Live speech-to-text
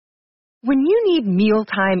When you need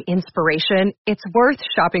mealtime inspiration, it's worth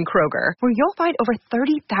shopping Kroger, where you'll find over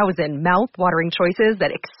 30,000 mouth-watering choices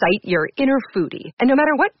that excite your inner foodie. And no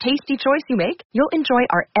matter what tasty choice you make, you'll enjoy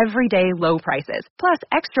our everyday low prices, plus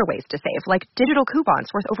extra ways to save, like digital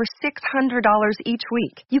coupons worth over $600 each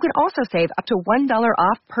week. You can also save up to $1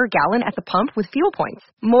 off per gallon at the pump with fuel points.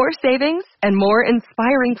 More savings and more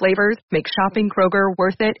inspiring flavors make shopping Kroger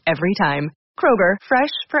worth it every time. Kroger,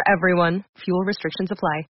 fresh for everyone. Fuel restrictions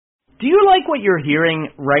apply. Do you like what you're hearing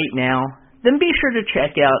right now? Then be sure to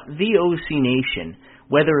check out VOC Nation.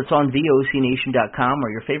 Whether it's on VOCNation.com or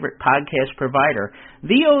your favorite podcast provider,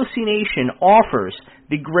 VOC Nation offers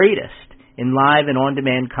the greatest in live and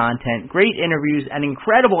on-demand content, great interviews, and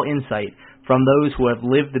incredible insight from those who have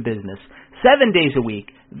lived the business. 7 days a week,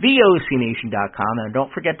 VOCNation.com. And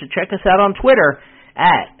don't forget to check us out on Twitter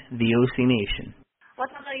at VOC Nation.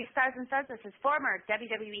 What's up, ladies, stars and studs? This is former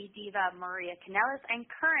WWE diva Maria Kanellis and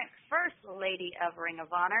current First Lady of Ring of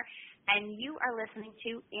Honor, and you are listening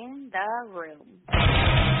to In the Room.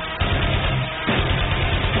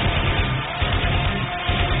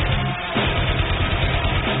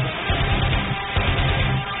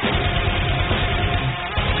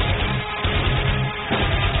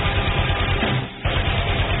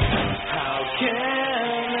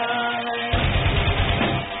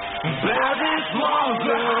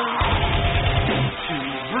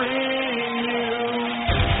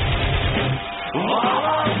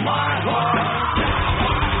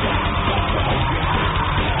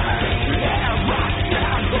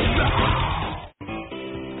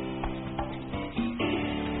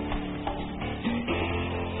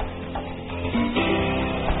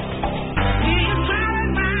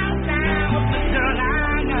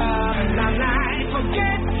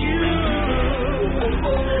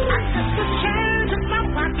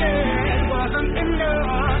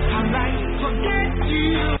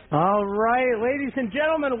 All right, ladies and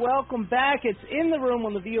gentlemen, welcome back. It's In the Room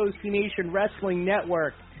on the VOC Nation Wrestling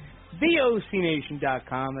Network,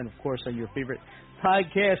 VOCNation.com, and, of course, on your favorite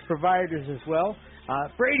podcast providers as well.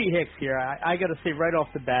 Brady Hicks here. I got to say right off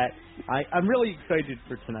the bat, I'm really excited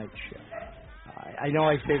for tonight's show. I know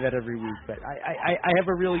I say that every week, but I have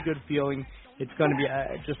a really good feeling. It's going to be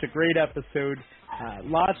just a great episode,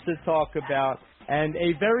 lots to talk about, and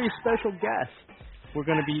a very special guest. We're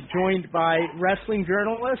going to be joined by wrestling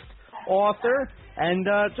journalist, author, and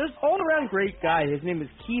just all-around great guy. His name is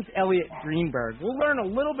Keith Elliott Greenberg. We'll learn a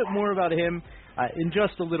little bit more about him in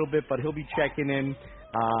just a little bit, but he'll be checking in,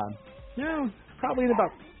 probably in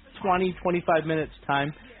about 20, 25 minutes'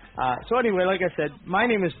 time. So anyway, like I said, my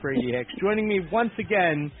name is Brady Hicks. Joining me once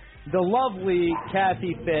again, the lovely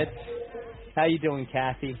Kathy Fitz. How you doing,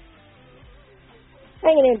 Kathy?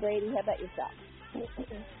 Hanging in, Brady. How about yourself?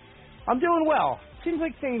 I'm doing well. Seems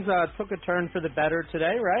like things took a turn for the better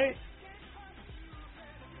today, right?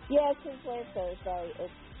 Yeah, since last Thursday,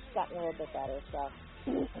 it's gotten a little bit better, so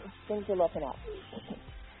things are looking up.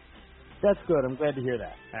 That's good. I'm glad to hear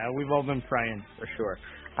that. We've all been praying, for sure.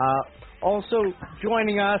 Also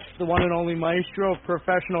joining us, the one and only maestro of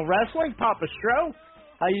professional wrestling, Papa Stro.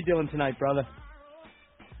 How you doing tonight, brother?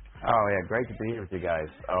 Oh, yeah, great to be here with you guys.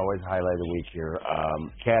 Always highlight of the week here.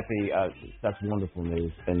 Kathy, that's wonderful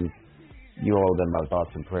news. And you owe them my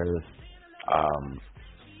thoughts and prayers.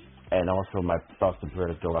 And also my thoughts and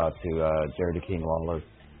prayers go out to Jerry the King Lawler.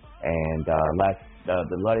 And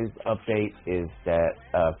the latest update is that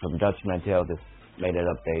from Dutch Mantel just made an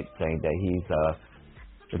update saying that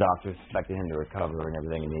the doctors expecting him to recover and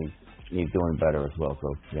everything, and he's doing better as well.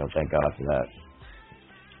 So, thank God for that.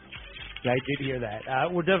 Yeah, I did hear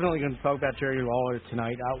that. We're definitely going to talk about Jerry Lawler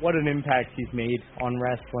tonight. What an impact he's made on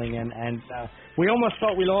wrestling, and we almost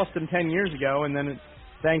thought we lost him 10 years ago, and then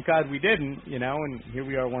thank God we didn't, and here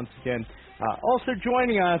we are once again. Also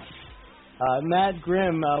joining us, Matt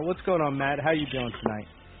Grimm. What's going on, Matt? How you doing tonight?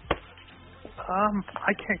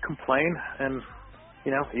 I can't complain, and,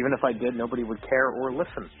 even if I did, nobody would care or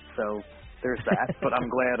listen, so there's that. But I'm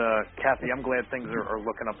glad, Kathy, I'm glad things are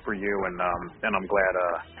looking up for you, and I'm glad,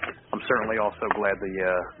 I'm certainly also glad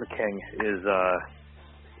the King is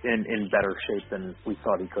in better shape than we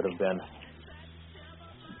thought he could have been.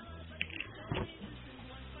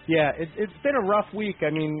 Yeah, it's been a rough week. I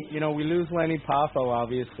mean, we lose Lenny Poffo,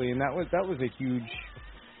 obviously, and that was a huge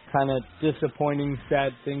kind of disappointing,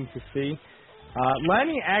 sad thing to see.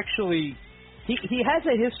 Lenny actually, he has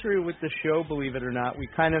a history with the show, believe it or not.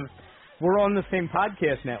 We're on the same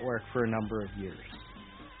podcast network for a number of years.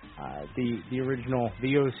 The original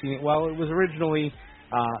VOC, well, it was originally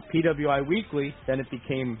PWI Weekly, then it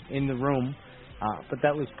became In the Room, but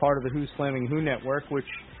that was part of the Who's Slamming Who network, which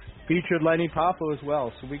featured Lenny Poffo as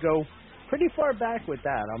well. So we go pretty far back with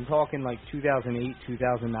that. I'm talking like 2008,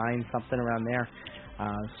 2009, something around there.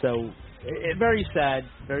 So very sad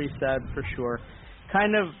for sure.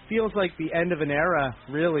 Kind of feels like the end of an era,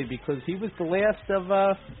 really, because he was the last of,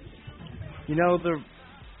 the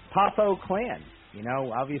Popo clan.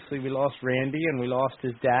 Obviously we lost Randy and we lost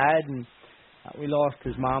his dad and we lost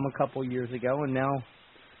his mom a couple years ago, and now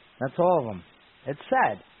that's all of them. It's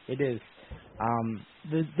sad. It is.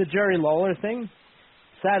 The Jerry Lawler thing,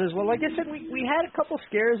 sad as well. Like I said, we had a couple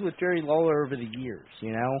scares with Jerry Lawler over the years,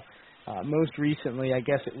 Most recently, I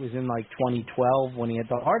guess it was in like 2012 when he had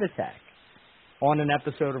the heart attack on an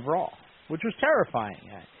episode of Raw, which was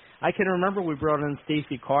terrifying. I can remember we brought in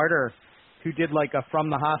Stacey Carter, who did like a from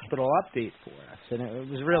the hospital update for us, and it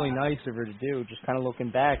was really nice of her to do. Just kind of looking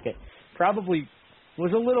back, it probably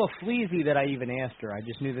was a little sleazy that I even asked her. I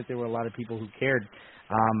just knew that there were a lot of people who cared.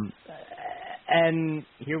 And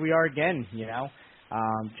here we are again,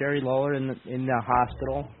 Jerry Lawler in the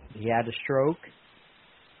hospital. He had a stroke.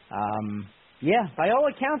 By all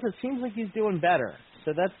accounts, it seems like he's doing better,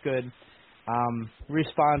 so that's good.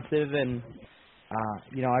 Responsive and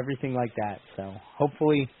everything like that. So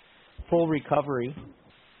hopefully full recovery.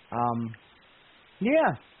 Kind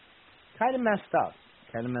of messed up.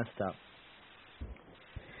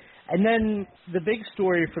 And then the big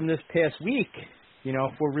story from this past week,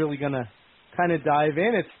 if we're really going to kind of dive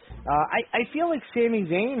in, it's I feel like Sami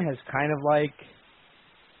Zayn has kind of like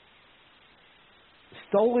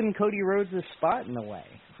stolen Cody Rhodes' spot in a way.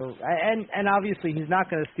 And obviously he's not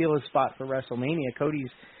going to steal his spot for WrestleMania.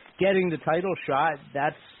 Cody's getting the title shot.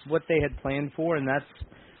 That's what they had planned for, and that's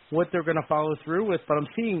what they're going to follow through with. But I'm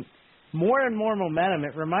seeing more and more momentum.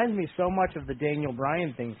 It reminds me so much of the Daniel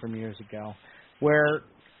Bryan thing from years ago, where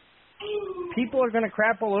people are going to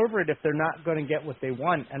crap all over it if they're not going to get what they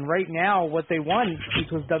want. And right now, what they want,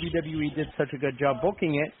 because WWE did such a good job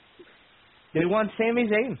booking it, they want Sami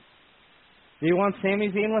Zayn. They want Sami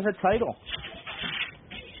Zayn with a title.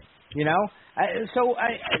 There's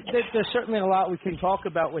certainly a lot we can talk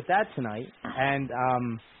about with that tonight. And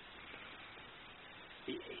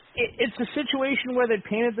it's a situation where they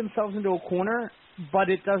painted themselves into a corner, but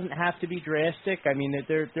it doesn't have to be drastic. I mean,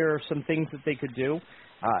 there are some things that they could do.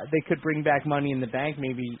 They could bring back Money in the Bank,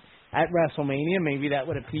 maybe at WrestleMania. Maybe that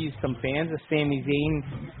would appease some fans if Sami Zayn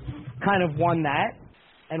kind of won that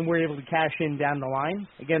and were able to cash in down the line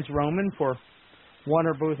against Roman for one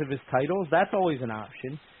or both of his titles. That's always an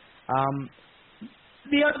option.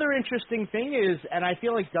 The other interesting thing is, and I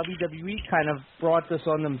feel like WWE kind of brought this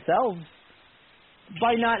on themselves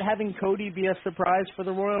by not having Cody be a surprise for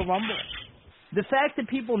the Royal Rumble. The fact that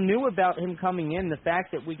people knew about him coming in, the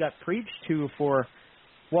fact that we got preached to for,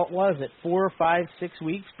 4, 5, 6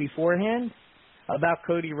 weeks beforehand about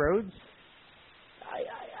Cody Rhodes,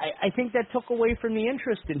 I think that took away from the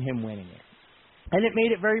interest in him winning it. And it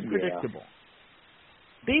made it very predictable.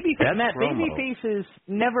 Babyfaces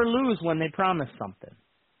never lose when they promise something.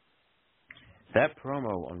 That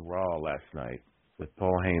promo on Raw last night with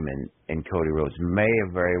Paul Heyman and Cody Rhodes may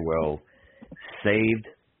have very well saved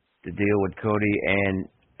the deal with Cody and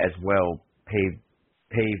as well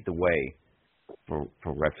paved the way for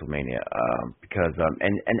WrestleMania. Because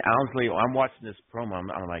honestly, I'm watching this promo,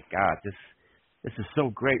 I'm like, God, this is so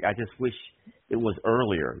great. I just wish it was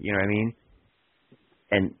earlier. You know what I mean?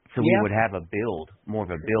 And so we would have more of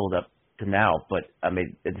a build up to now. But I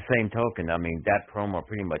mean, at the same token, I mean that promo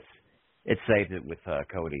pretty much it saved it with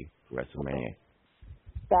Cody for WrestleMania.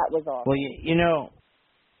 That was awesome. Well,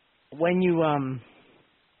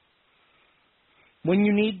 when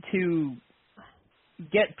you need to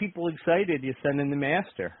get people excited, you send in the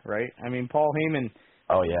master, right? I mean, Paul Heyman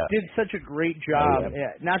did such a great job,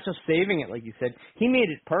 not just saving it, like you said. He made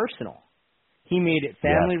it personal. He made it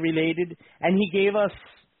family-related, and he gave us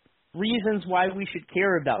reasons why we should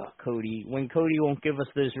care about Cody when Cody won't give us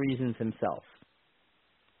those reasons himself.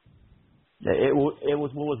 It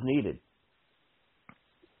was what was needed.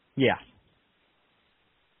 Yeah.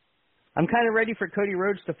 I'm kind of ready for Cody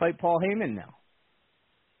Rhodes to fight Paul Heyman now.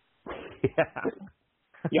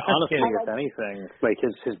 Yeah, honestly, if anything, like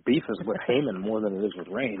his beef is with Heyman more than it is with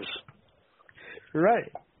Reigns.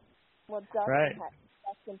 Right. Well,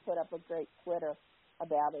 Dustin put up a great Twitter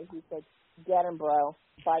about it. He said, "Get him, bro.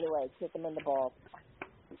 By the way, kick him in the balls."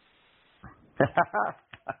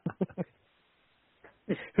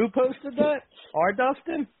 Who posted that? Our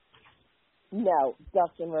Dustin? No,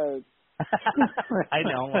 Dustin Rhodes. I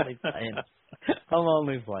know. I'm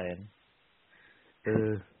only playing.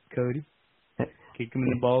 Cody? Kick him in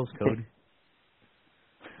the balls, Cody.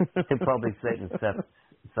 He'll probably say in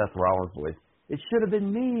Seth Rollins' voice, "It should have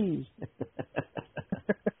been me."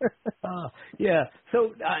 Yeah.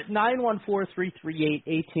 So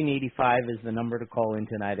 914-338-1885 is the number to call in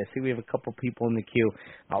tonight. I see we have a couple people in the queue.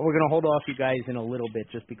 We're going to hold off you guys in a little bit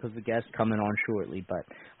just because the guest's coming on shortly. But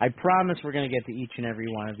I promise we're going to get to each and every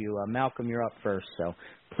one of you. Malcolm, you're up first, so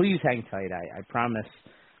please hang tight. I promise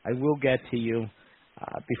I will get to you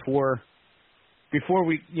before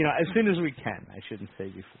we, as soon as we can. I shouldn't say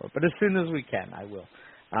before, but as soon as we can, I will.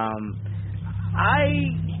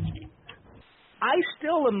 I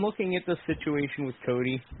still am looking at the situation with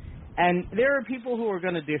Cody, and there are people who are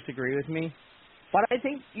going to disagree with me, but I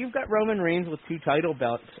think you've got Roman Reigns with 2 title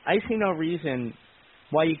belts. I see no reason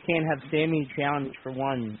why you can't have Sami challenge for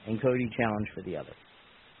one and Cody challenge for the other.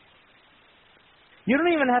 You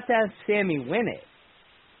don't even have to have Sami win it,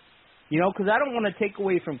 because I don't want to take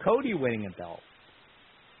away from Cody winning a belt.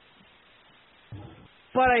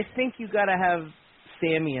 But I think you got to have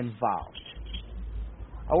Sami involved,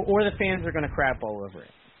 or the fans are going to crap all over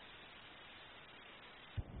it.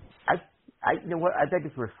 You know what? I think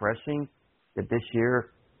it's refreshing that this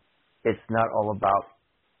year it's not all about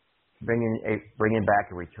bringing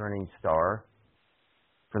back a returning star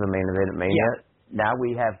for the main event at Mania. Yeah. Now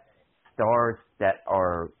we have stars that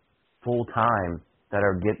are full time that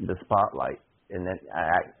are getting the spotlight, and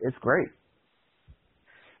it's great.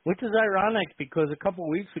 Which is ironic because a couple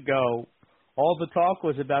weeks ago, all the talk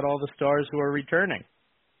was about all the stars who are returning.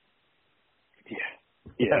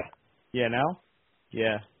 Yeah.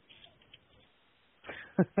 Yeah.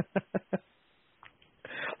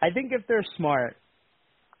 I think if they're smart,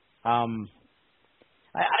 I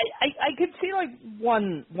could see like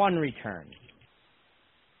one return,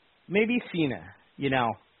 maybe Cena,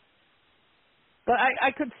 but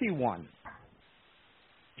I could see one.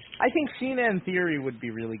 I think Cena in theory would be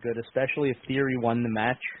really good, especially if Theory won the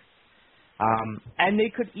match. And they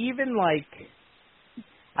could even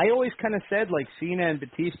I always kind of said Cena and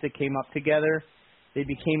Batista came up together, they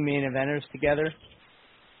became main eventers together.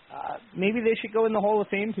 Maybe they should go in the Hall of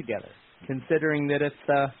Fame together, considering that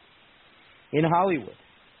it's in Hollywood.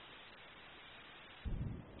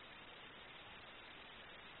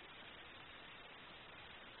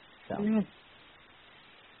 So.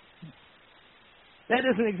 That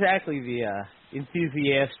isn't exactly the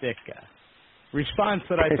enthusiastic response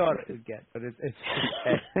that I thought it would get, but it's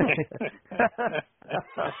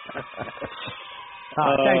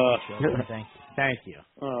Thank you.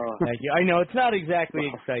 I know it's not exactly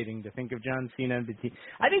exciting to think of John Cena and Batista.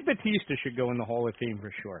 I think Batista should go in the Hall of Fame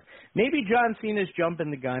for sure. Maybe John Cena's jumping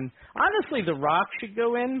the gun. Honestly, The Rock should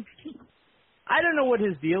go in. I don't know what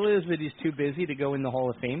his deal is, that he's too busy to go in the Hall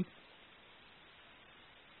of Fame.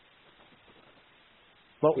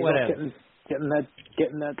 But whatever. Getting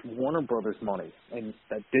that Warner Brothers money and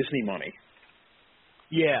that Disney money.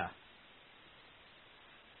 Yeah.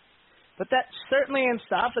 But that certainly ain't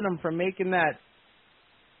stopping them from making that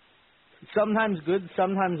sometimes good,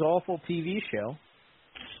 sometimes awful TV show.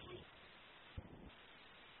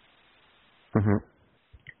 Mm-hmm.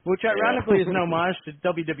 Which ironically is an homage to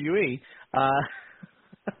WWE.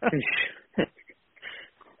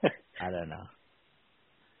 I don't know.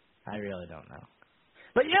 I really don't know.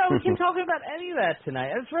 But yeah, we can talk about any of that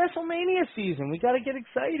tonight. It's WrestleMania season. We got to get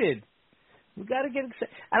excited. And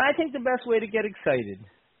I think the best way to get excited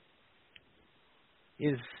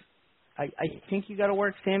is, I think you got to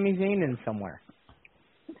work Sami Zayn in somewhere.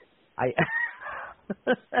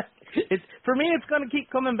 It's for me. It's going to keep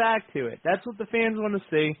coming back to it. That's what the fans want to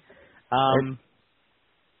see.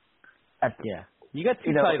 Yeah, you got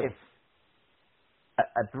 2 titles.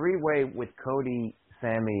 A 3-way with Cody,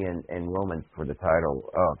 Sami, and Roman for the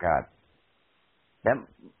title. Oh God, that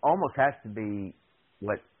almost has to be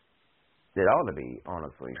what it ought to be,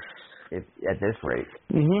 honestly, at this rate.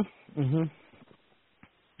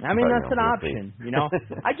 I mean, that's an option,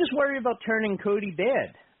 I just worry about turning Cody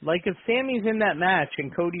bad. If Sami's in that match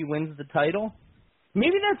and Cody wins the title,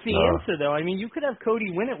 maybe that's the answer, though. I mean, you could have Cody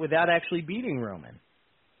win it without actually beating Roman.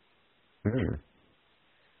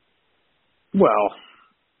 Well,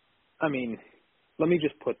 I mean, let me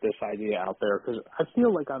just put this idea out there, because I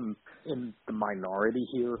feel like I'm in the minority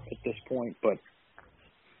here at this point, but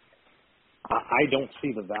I don't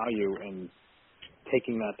see the value in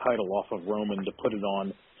taking that title off of Roman to put it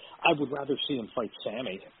on. I would rather see him fight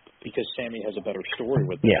Sami, because Sami has a better story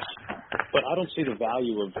with this. Yeah. But I don't see the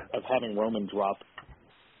value of having Roman drop.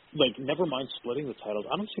 Never mind splitting the titles.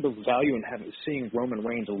 I don't see the value in seeing Roman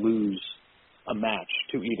Reigns lose a match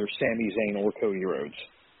to either Sami Zayn or Cody Rhodes.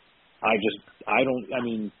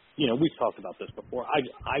 We've talked about this before.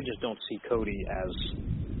 I just don't see Cody as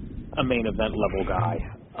a main event level guy.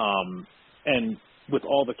 And with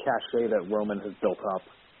all the cachet that Roman has built up,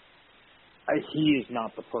 he is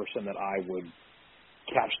not the person that I would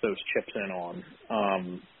cash those chips in on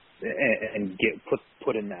and get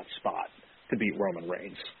put in that spot to beat Roman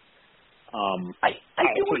Reigns. I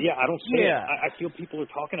don't see it. I feel people are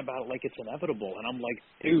talking about it like it's inevitable, and I'm like,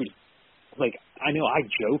 dude, like, I know I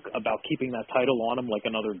joke about keeping that title on him like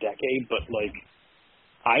another decade, but like,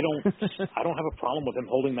 I don't have a problem with him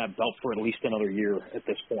holding that belt for at least another year at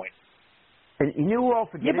this point. And you know who all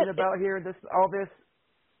forgetting about here? All this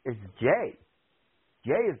is Jay.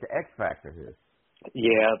 Jay is the X factor here.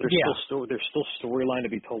 Yeah, there's still storyline to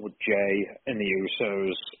be told with Jay and the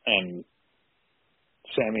Usos and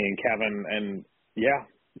Sammy and Kevin, and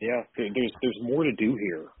there's more to do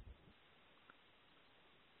here.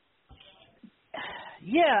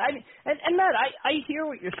 Yeah, and Matt, I hear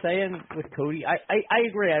what you're saying with Cody. I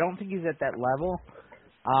agree. I don't think he's at that level.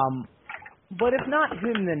 But if not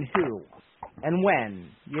him, then who? And when?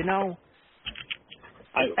 You know?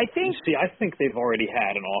 I think they've already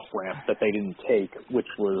had an off-ramp that they didn't take, which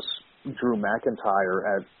was Drew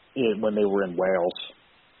McIntyre when they were in Wales.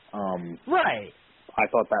 Right. I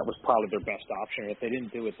thought that was probably their best option. If they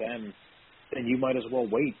didn't do it then you might as well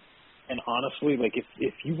wait. And honestly, like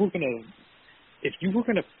if you were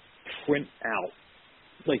gonna print out,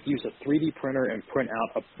 like use a 3D printer and print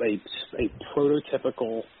out a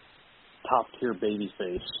prototypical top tier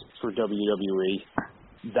babyface for WWE,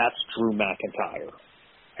 that's Drew McIntyre.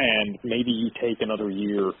 And maybe you take another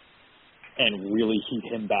year and really heat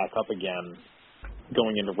him back up again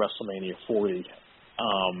going into WrestleMania 40,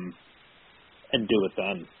 and do it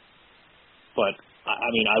then. But I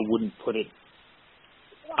mean, I wouldn't put it.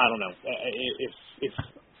 I don't know. If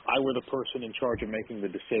I were the person in charge of making the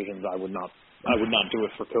decisions, I would not do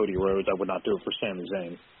it for Cody Rhodes. I would not do it for Sami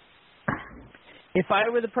Zayn. If I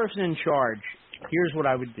were the person in charge, here's what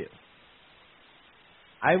I would do.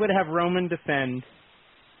 I would have Roman defend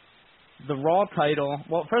the Raw title.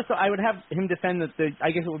 Well, first of all, I would have him defend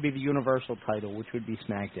I guess it would be the Universal title, which would be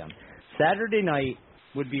SmackDown. Saturday night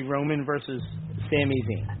would be Roman versus Sami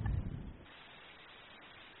Zayn.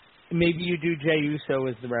 Maybe you do Jey Uso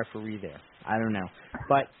as the referee there. I don't know.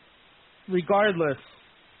 But regardless,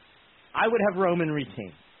 I would have Roman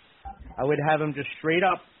retain. I would have him just straight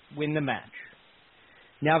up win the match.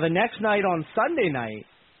 Now, the next night on Sunday night,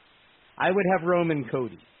 I would have Roman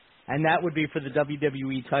Cody. And that would be for the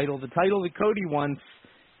WWE title, the title that Cody wants,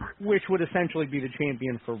 which would essentially be the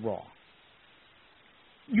champion for Raw.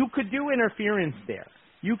 You could do interference there.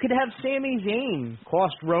 You could have Sami Zayn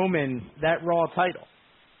cost Roman that Raw title.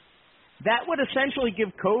 That would essentially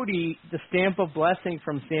give Cody the stamp of blessing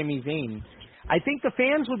from Sami Zayn. I think the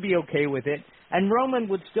fans would be okay with it, and Roman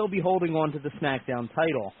would still be holding on to the SmackDown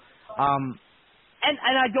title. And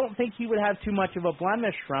I don't think he would have too much of a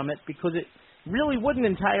blemish from it because it really wouldn't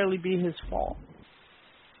entirely be his fault.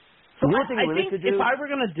 So I think if I were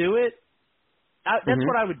going to do it, that's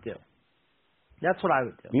what I would do. That's what I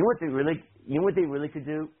would do. You know what they really could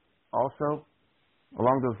do also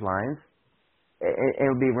along those lines? It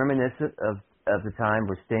would be reminiscent of the time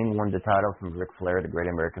where Sting won the title from Ric Flair at the Great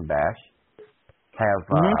American Bash.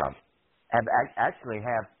 Actually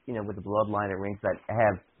have with the bloodline at ringside,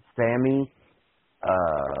 have Sammy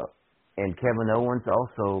and Kevin Owens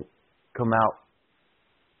also come out,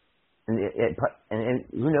 and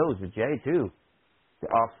who knows, with Jay too, to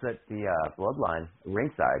offset the bloodline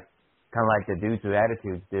ringside, kind of like the Dudes with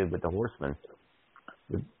Attitudes did with the Horsemen.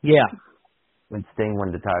 Yeah. When Sting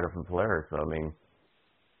won the title from Flair, so I mean,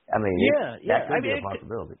 that could be a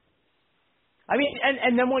possibility. I mean,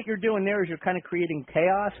 and then what you're doing there is you're kind of creating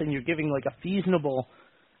chaos, and you're giving like a feasible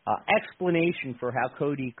explanation for how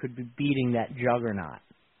Cody could be beating that juggernaut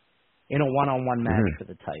in a one-on-one match for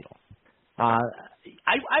the title.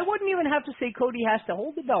 I wouldn't even have to say Cody has to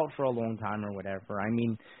hold the belt for a long time or whatever. I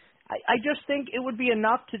mean, I just think it would be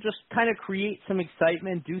enough to just kind of create some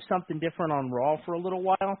excitement, do something different on Raw for a little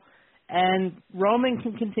while, and Roman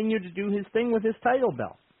can continue to do his thing with his title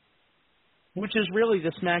belt, which is really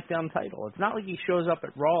the SmackDown title. It's not like he shows up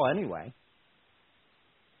at Raw anyway.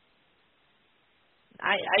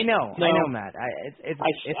 I know, Matt. It's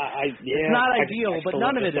not ideal, but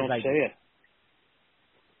none of it is ideal.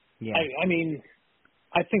 Yeah. I mean,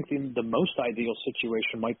 I think the most ideal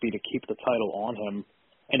situation might be to keep the title on him,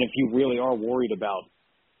 and if you really are worried about,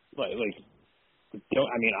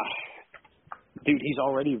 dude, he's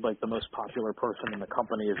already like the most popular person in the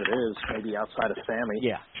company as it is, maybe outside of Sammy.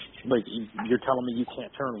 Yeah. Like, you're telling me you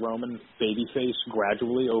can't turn Roman babyface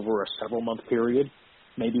gradually over a several-month period,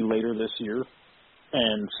 maybe later this year,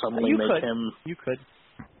 and suddenly make him... You could.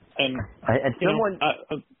 And someone...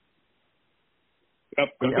 Go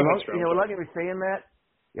ahead, along you were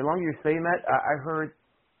saying that, I heard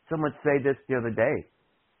someone say this the other day,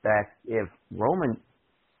 that if Roman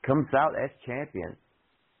comes out as champion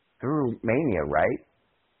through Mania, right,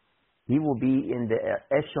 he will be in the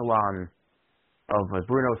echelon of a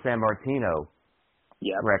Bruno Sammartino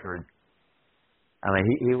record. I mean,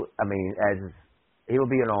 he will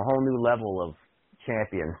be on a whole new level of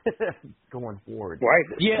champion going forward. Right.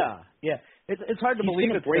 Yeah. It's hard to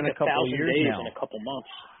believe it's been a couple of years now. In a couple months.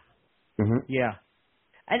 Mm-hmm. Yeah.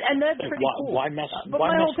 And that's pretty cool. Why mess but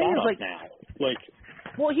my whole thing is now? Like,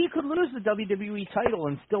 well, he could lose the WWE title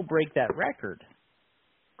and still break that record.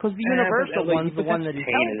 Because the Universal one's the one that he's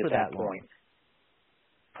held for that long.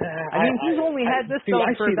 I mean, he's only had this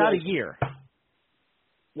belt for about a year.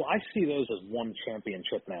 Well, I see those as one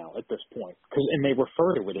championship now at this point, and they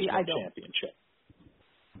refer to it as one championship.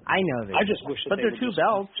 I know that. I just wish that but they're two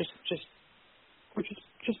belts.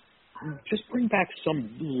 Just bring back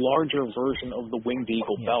some larger version of the Winged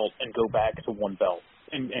Eagle belt and go back to one belt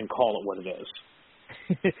and call it what it is.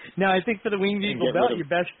 Now, I think for the Winged Eagle belt, your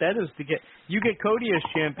best bet is to get Cody as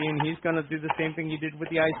champion. He's going to do the same thing he did with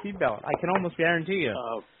the IC belt. I can almost guarantee you.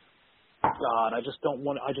 God, I just don't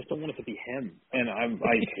want it to be him. And I'm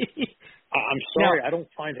sorry, I don't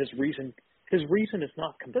find his reason. His reason is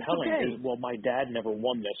not compelling. Okay. Well, my dad never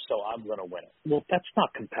won this, so I'm going to win it. Well, that's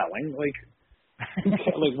not compelling. Like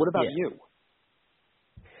what about you?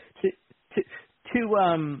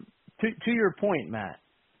 To your point, Matt.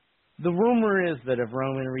 The rumor is that if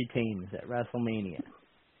Roman retains at WrestleMania,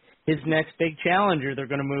 his next big challenger, they're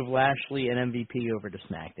going to move Lashley and MVP over to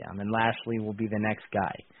SmackDown, and Lashley will be the next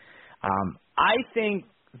guy. I think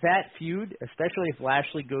that feud, especially if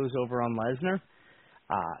Lashley goes over on Lesnar,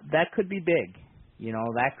 that could be big. You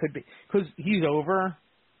know, that could be because he's over.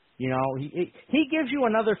 You know, he gives you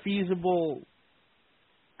another feasible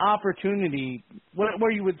opportunity where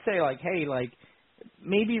you would say, like, hey, like,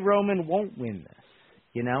 maybe Roman won't win this,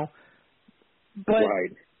 you know? But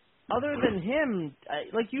other than him,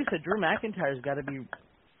 like you said, Drew McIntyre's got to be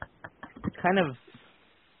kind of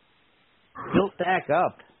built back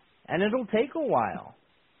up, and it'll take a while.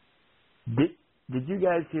 Did you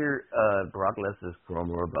guys hear Brock Lesnar's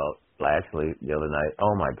promo about Lashley the other night?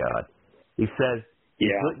 Oh, my God. He says he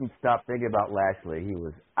couldn't stop thinking about Lashley. He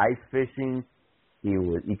was ice fishing. He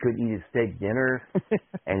couldn't eat his steak dinner,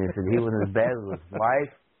 and he said he was in his bed with his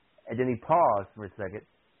wife. And then he paused for a second.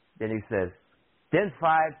 Then he says, then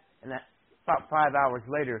about 5 hours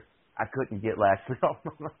later, I couldn't get Lashley off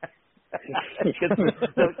my mind.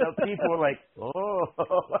 so people were like,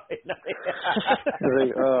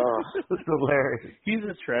 it's hilarious. He's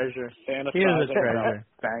a treasure. He is a treasure.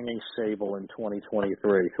 Banging Sable in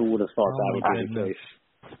 2023. Who would have thought that would be the case?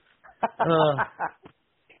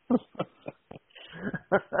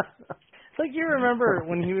 It's like you remember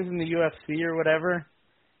when he was in the UFC or whatever,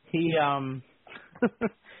 he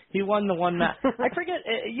he won the one match. I forget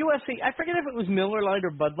UFC. I forget if it was Miller Lite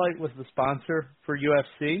or Bud Light was the sponsor for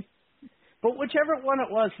UFC, but whichever one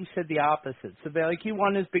it was, he said the opposite. So he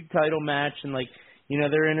won his big title match, and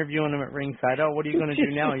they're interviewing him at ringside. Oh, what are you going to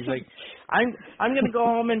do now? He's like, I'm going to go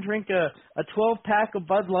home and drink a 12-pack of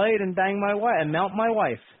Bud Light and bang my wife and mount my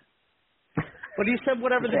wife. But he said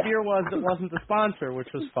whatever the beer was that wasn't the sponsor, which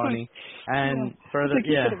was funny. And further,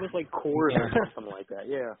 he said it was like Coors or something like that.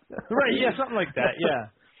 Yeah. Right. Yeah, something like that. Yeah.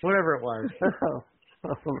 Whatever it was.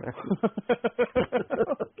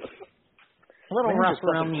 A little rough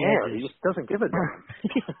around the edges. He just doesn't give a damn.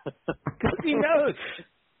 Because he knows.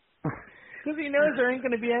 Because he knows there ain't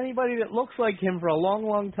going to be anybody that looks like him for a long,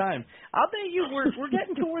 long time. I'll bet you we're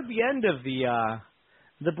getting toward the end of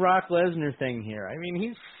the Brock Lesnar thing here. I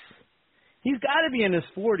mean, He's got to be in his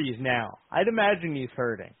 40s now. I'd imagine he's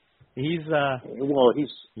hurting. He's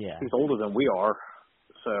he's older than we are,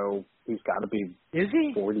 so he's got to be. Is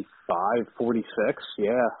he 45, 46? Yeah.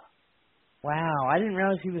 Wow, I didn't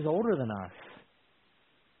realize he was older than us.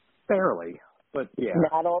 Barely, but yeah.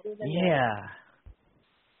 Not older than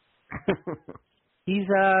He's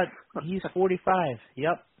 45.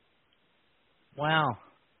 Yep. Wow.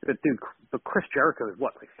 But dude, but Chris Jericho is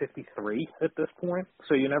what, like 53 at this point?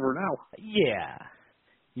 So you never know.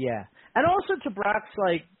 Yeah. And also to Brock's,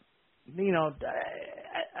 a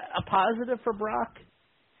positive for Brock,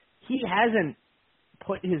 he hasn't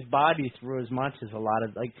put his body through as much as a lot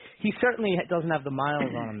of, he certainly doesn't have the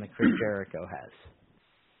miles on him that Chris Jericho has.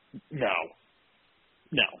 No.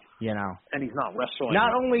 You know. And he's not wrestling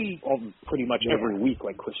pretty much every week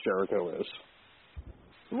like Chris Jericho is.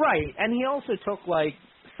 Right. And he also took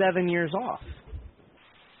 7 years off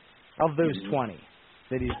of those 20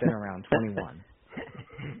 that he's been around, 21.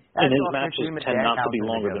 And his matches tend not to be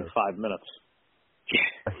longer than 5 minutes.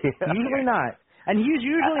 Usually not. And he's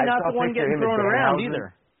usually not the one getting thrown around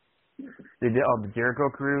either. They did all the Jericho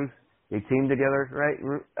cruise. They teamed together, right?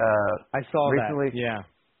 I saw recently. that. Yeah.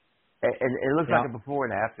 And it looks like a before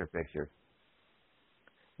and after picture.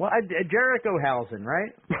 Well, Jerichohausen,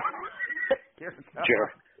 right?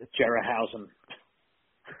 Jerichohausen.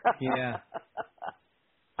 Yeah.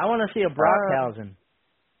 I want to see a Brockhausen.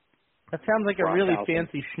 That sounds like a really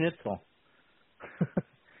fancy schnitzel.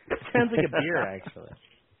 It sounds like a beer, actually.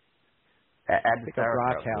 Add the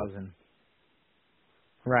Brockhausen.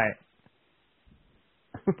 Right.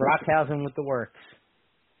 Brockhausen with the works.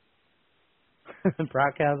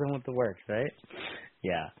 Brockhausen with the works, right?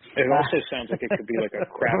 Yeah. It also sounds like it could be like a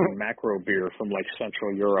crappy macro beer from like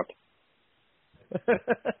Central Europe.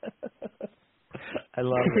 I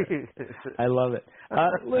love it. I love it.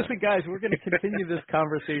 Listen, guys, we're going to continue this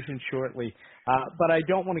conversation shortly, but I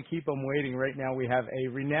don't want to keep them waiting. Right now we have a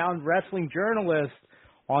renowned wrestling journalist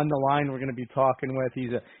on the line we're going to be talking with.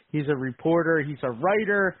 He's a reporter. He's a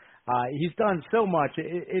writer. He's done so much.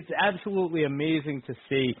 It's absolutely amazing to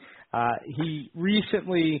see. He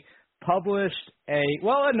recently published a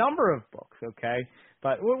number of books, okay?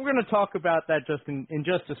 But we're going to talk about that just in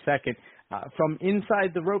just a second. From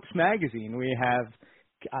Inside the Ropes magazine, we have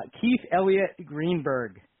Keith Elliott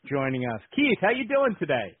Greenberg joining us. Keith, how you doing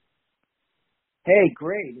today? Hey,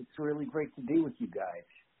 great. It's really great to be with you guys.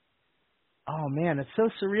 Oh, man, it's so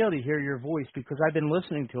surreal to hear your voice because I've been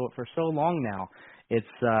listening to it for so long now.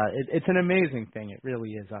 It's an amazing thing. It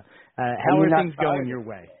really is. How are things going your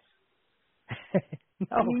way?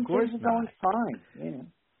 No, of course things are going fine.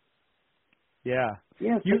 Yeah.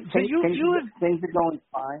 Yeah. Things are going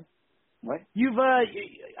fine. What? You've I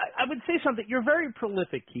would say something. You're very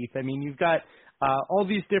prolific, Keith. I mean, you've got all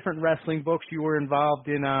these different wrestling books. You were involved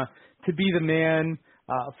in To Be the Man,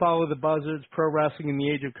 Follow the Buzzards, Pro Wrestling in the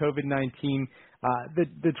Age of COVID-19,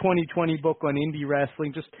 the 2020 book on indie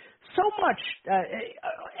wrestling. Just so much.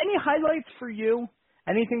 Any highlights for you?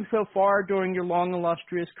 Anything so far during your long,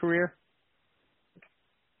 illustrious career?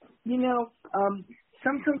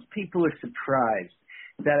 Sometimes people are surprised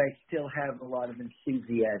that I still have a lot of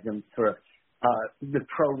enthusiasm for the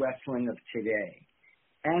pro wrestling of today.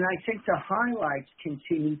 And I think the highlights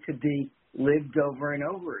continue to be lived over and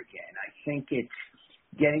over again. I think it's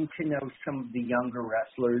getting to know some of the younger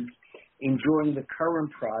wrestlers, enjoying the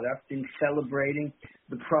current product, and celebrating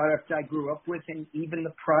the product I grew up with and even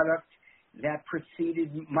the product that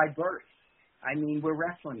preceded my birth. I mean, we're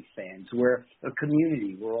wrestling fans. We're a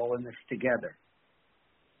community. We're all in this together.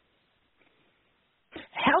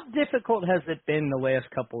 How difficult has it been the last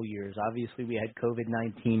couple of years? Obviously, we had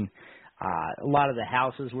COVID-19. A lot of the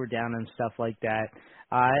houses were down and stuff like that.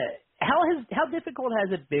 How difficult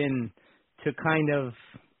has it been to kind of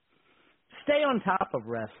stay on top of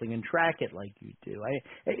wrestling and track it like you do?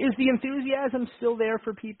 Is the enthusiasm still there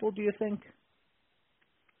for people, do you think?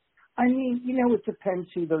 I mean, it depends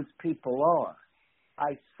who those people are.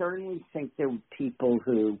 I certainly think there were people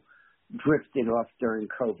who drifted off during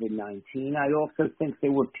COVID-19. I also think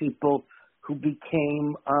there were people who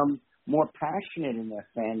became more passionate in their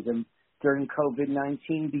fandom during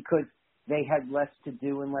COVID-19 because they had less to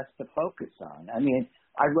do and less to focus on. I mean,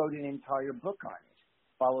 I wrote an entire book on it,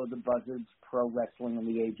 Follow the Buzzards, Pro Wrestling in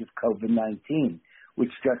the Age of COVID-19,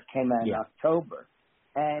 which just came out in October.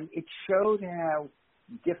 And it showed how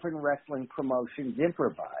different wrestling promotions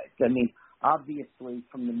improvised. I mean, obviously,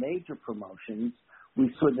 from the major promotions,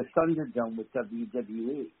 we saw the Thunderdome with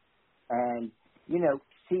WWE. And,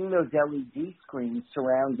 seeing those LED screens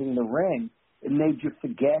surrounding the ring, it made you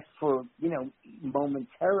forget for,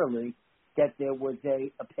 momentarily that there was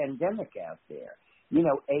a pandemic out there.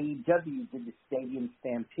 AEW did the Stadium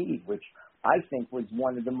Stampede, which I think was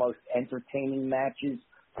one of the most entertaining matches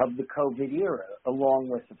of the COVID era, along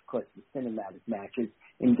with, of course, the cinematic matches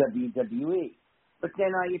in WWE. But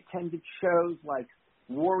then I attended shows like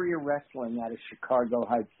Warrior Wrestling out of Chicago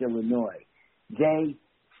Heights, Illinois. They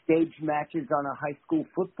staged matches on a high school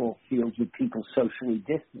football field with people socially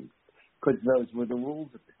distanced because those were the rules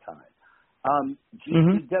at the time.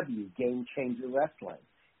 GCW, Game Changer Wrestling,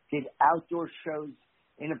 did outdoor shows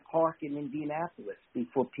in a park in Indianapolis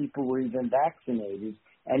before people were even vaccinated.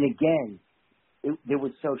 And again, there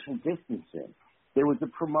was social distancing. There was a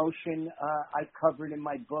promotion I covered in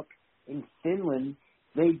my book in Finland.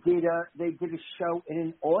 They did a show in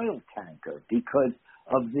an oil tanker because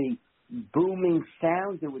of the booming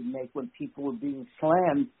sound it would make when people were being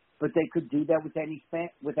slammed, but they could do that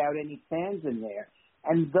without any fans in there.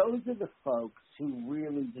 And those are the folks who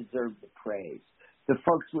really deserve the praise, the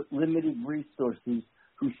folks with limited resources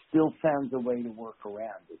who still found a way to work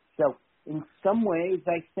around it. So in some ways,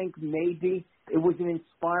 I think maybe it was an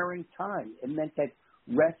inspiring time. It meant that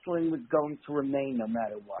wrestling was going to remain no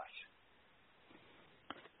matter what.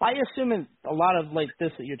 I assume a lot of like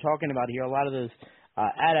this that you're talking about here, a lot of those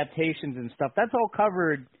adaptations and stuff, that's all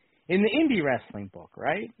covered in the indie wrestling book,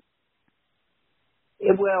 right?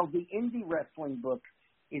 Well, the indie wrestling book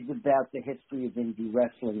is about the history of indie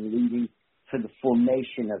wrestling leading to the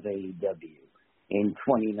formation of AEW in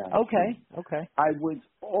 2019. Okay. I was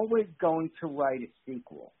always going to write a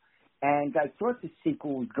sequel, and I thought the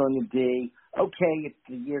sequel was going to be, okay, it's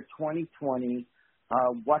the year 2020,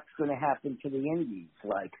 what's going to happen to the indies?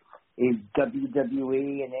 Like, is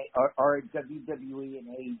WWE and are WWE and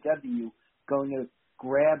AEW going to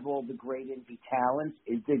grab all the great indie talents?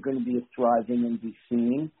 Is there going to be a thriving indie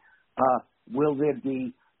scene? Will there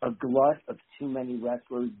be a glut of too many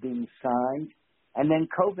wrestlers being signed? And then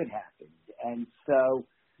COVID happened, and so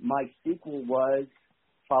my sequel was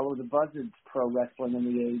Follow the Buzzards Pro Wrestling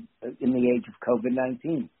in the age of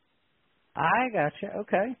COVID-19. I gotcha.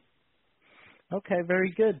 Okay,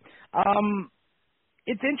 very good.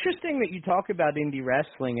 It's interesting that you talk about indie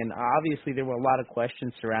wrestling, and obviously there were a lot of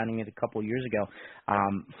questions surrounding it a couple of years ago.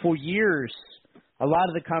 For years, a lot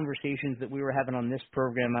of the conversations that we were having on this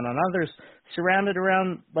program and on others surrounded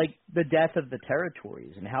around like the death of the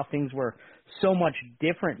territories and how things were so much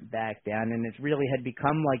different back then, and it really had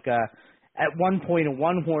become like at one point a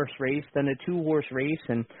one-horse race, then a two-horse race,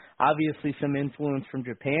 and obviously some influence from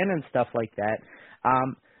Japan and stuff like that.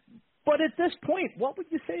 But at this point, what would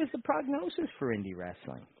you say is the prognosis for indie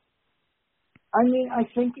wrestling? I mean, I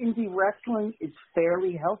think indie wrestling is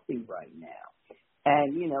fairly healthy right now.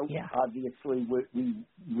 And, obviously we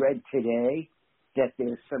read today that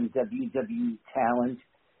there's some WWE talent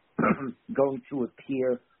going to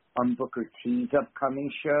appear on Booker T's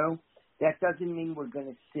upcoming show. That doesn't mean we're going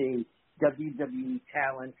to see WWE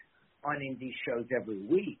talent on indie shows every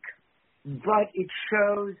week, but it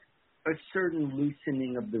shows a certain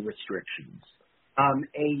loosening of the restrictions.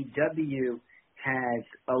 AEW has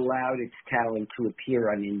allowed its talent to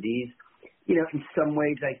appear on indies. In some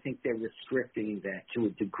ways, I think they're restricting that to a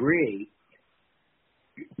degree,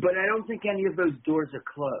 but I don't think any of those doors are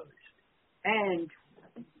closed. And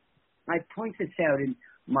I point this out in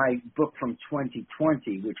my book from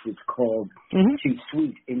 2020, which was called Too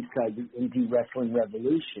Sweet Inside the Indie Wrestling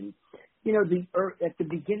Revolution. At the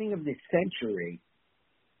beginning of this century,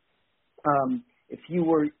 if you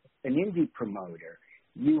were an indie promoter,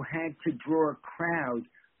 you had to draw a crowd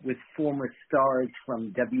with former stars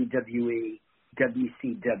from WWE,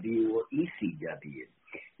 WCW, or ECW.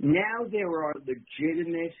 Now there are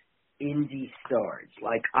legitimate indie stars.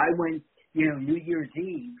 Like I went, New Year's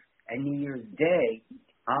Eve and New Year's Day,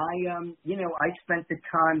 I spent the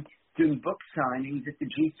time doing book signings at the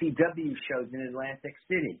GCW shows in Atlantic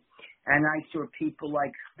City. And I saw people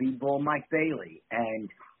like Speedball Mike Bailey and,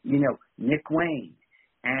 Nick Wayne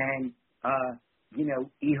and,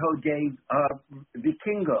 Hijo de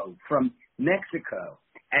Vikingo from Mexico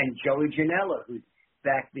and Joey Janela, who's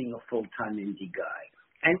back being a full-time indie guy,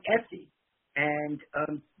 and Effie and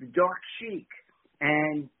the Dark Sheik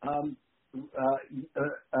and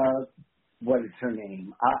what is her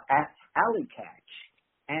name? Alley Catch.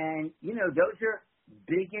 And, those are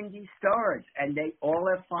big indie stars, and they all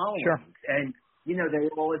have followings. Sure. And, they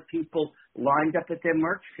all have people lined up at their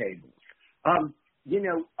merch tables.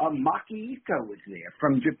 Maki Ito was there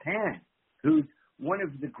from Japan, who's one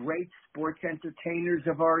of the great sports entertainers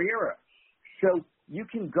of our era. So you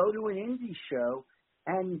can go to an indie show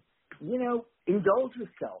and, indulge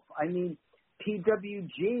yourself. I mean,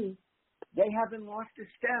 PWG, they haven't lost a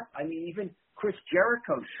step. I mean, even Chris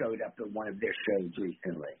Jericho showed up at one of their shows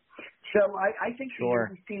recently. So I think the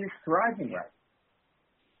indie scene is thriving right.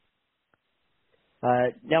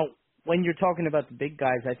 Now, when you're talking about the big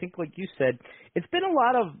guys, I think, like you said, it's been a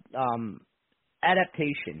lot of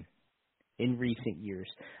adaptation in recent years.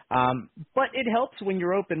 But it helps when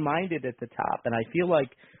you're open-minded at the top. And I feel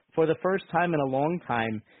like for the first time in a long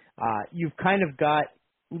time, you've kind of got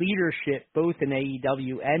leadership, both in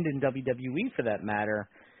AEW and in WWE for that matter,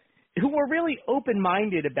 who are really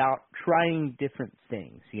open-minded about trying different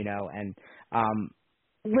things, and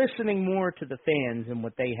listening more to the fans and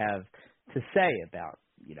what they have to say about,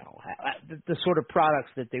 the sort of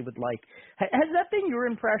products that they would like. Has that been your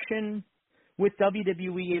impression with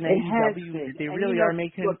WWE and AEW? They really are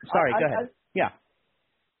making... Look, Sorry, go ahead. Yeah.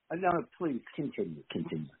 No, please, continue.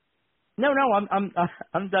 No,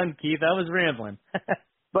 I'm done, Keith. I was rambling.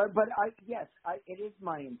 But it is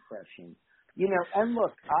my impression. And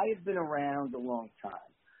look, I have been around a long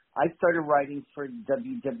time. I started writing for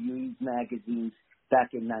WWE's magazines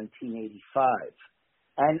back in 1985.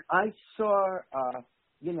 And I saw,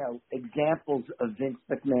 examples of Vince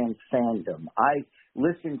McMahon's fandom. I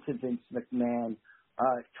listened to Vince McMahon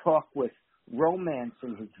talk with romance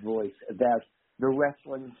in his voice about the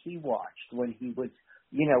wrestling he watched when he was,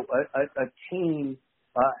 a teen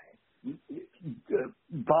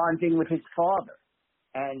bonding with his father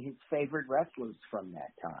and his favorite wrestlers from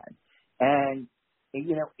that time. And,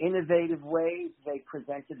 innovative ways they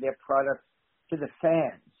presented their products to the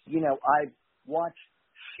fans. I've watched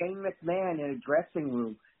Shane McMahon in a dressing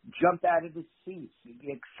room jump out of his seat,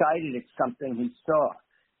 excited at something he saw.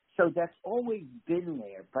 So that's always been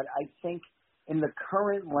there. But I think in the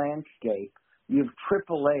current landscape, you have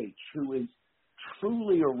Triple H, who is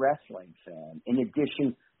truly a wrestling fan, in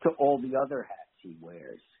addition to all the other hats he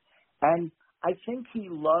wears. And I think he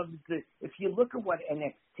loves if you look at what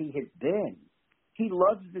NXT has been, he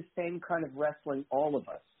loves the same kind of wrestling all of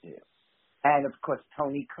us do. And, of course,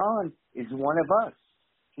 Tony Khan is one of us.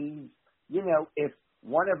 He's, if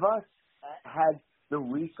one of us had the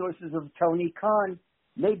resources of Tony Khan,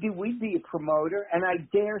 maybe we'd be a promoter. And I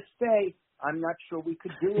dare say, I'm not sure we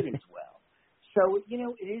could do it as well. So,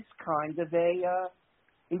 it is kind of a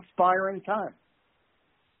inspiring time.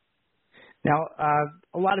 Now,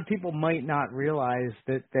 a lot of people might not realize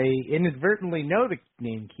that they inadvertently know the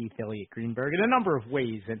name Keith Elliott Greenberg in a number of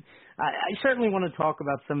ways, and I certainly want to talk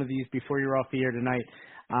about some of these before you're off the air tonight.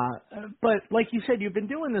 But like you said, you've been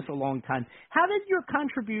doing this a long time. How did your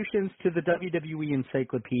contributions to the WWE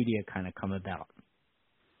Encyclopedia kind of come about?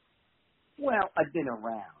 Well, I've been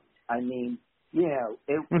around. I mean,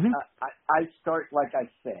 I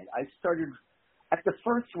started at the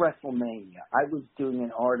first WrestleMania. I was doing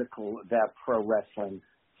an article about pro wrestling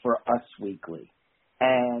for Us Weekly,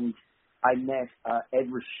 and I met Ed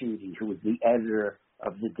Raschuti, who was the editor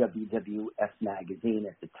of the WWF magazine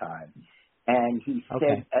at the time. And he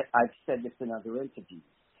said, I've said this in other interviews,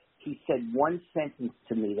 he said one sentence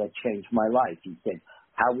to me that changed my life. He said,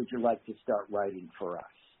 "How would you like to start writing for us?"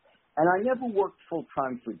 And I never worked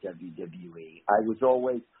full-time for WWE. I was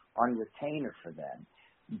always on retainer for them.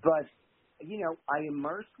 But, I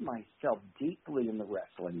immersed myself deeply in the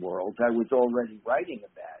wrestling world. I was already writing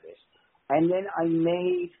about it. And then I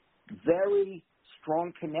made very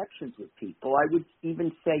strong connections with people. I would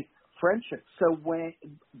even say friendship. So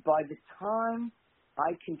by the time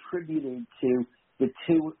I contributed to the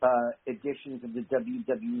two editions of the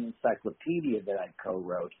WWE Encyclopedia that I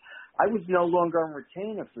co-wrote, I was no longer on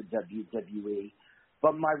retainer for WWE,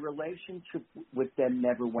 but my relationship with them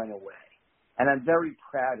never went away. And I'm very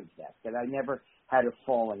proud of that I never had a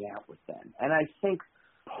falling out with them. And I think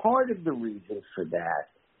part of the reason for that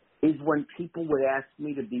is when people would ask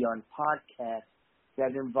me to be on podcasts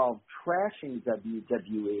that involve trashing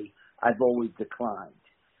WWE, I've always declined.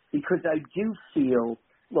 Because I do feel,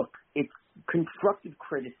 look, constructive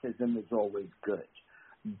criticism is always good.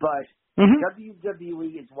 But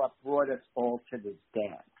WWE is what brought us all to this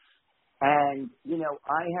dance. And,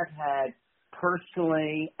 I have had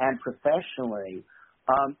personally and professionally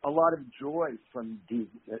a lot of joy from being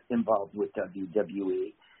involved with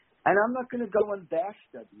WWE. And I'm not going to go and bash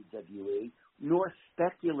WWE nor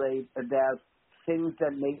speculate about things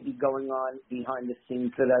that may be going on behind the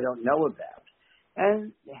scenes that I don't know about.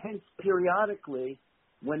 And hence, periodically,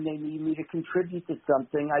 when they need me to contribute to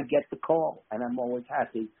something, I get the call, and I'm always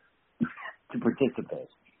happy to participate.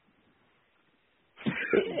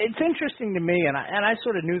 It's interesting to me, and I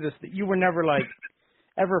sort of knew this, that you were never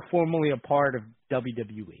ever formally a part of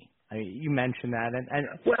WWE. I mean, you mentioned that, and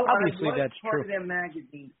obviously that's true. I was part of their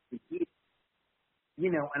magazine for years,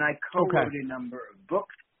 and I co-wrote a number of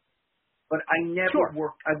books, but I never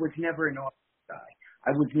worked. I was never an office guy.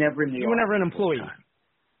 I was never in the. You were never an employee,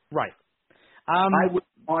 right? I was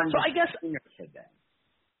on. So I guess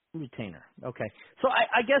retainer. Okay. So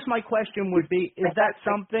I guess my question would be: is that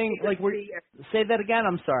something say that again?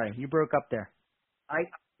 I'm sorry, you broke up there. I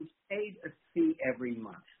paid a fee every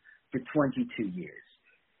month for 22 years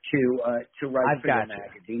to write for their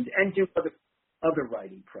magazines and do other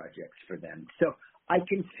writing projects for them. So I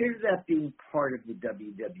consider that being part of the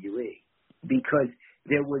WWE because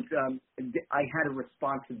there was I had a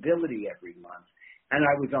responsibility every month, and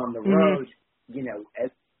I was on the road,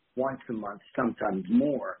 once a month, sometimes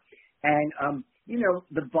more. And,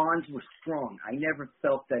 the bonds were strong. I never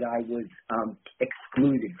felt that I was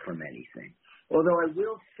excluded from anything. Although I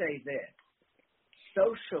will say this,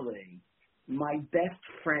 socially, my best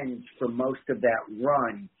friends for most of that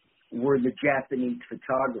run were the Japanese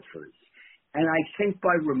photographers. And I think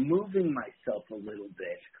by removing myself a little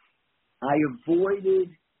bit, I avoided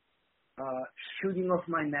shooting off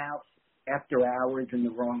my mouth after hours in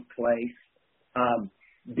the wrong place,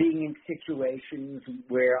 being in situations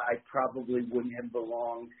where I probably wouldn't have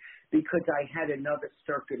belonged because I had another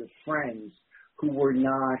circuit of friends who were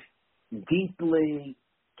not deeply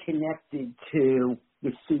connected to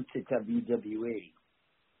the suits at WWE.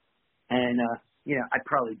 And, I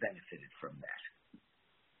probably benefited from that.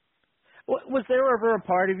 Was there ever a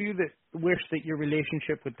part of you that wished that your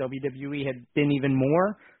relationship with WWE had been even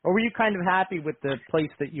more? Or were you kind of happy with the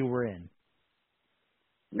place that you were in?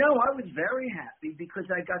 No, I was very happy because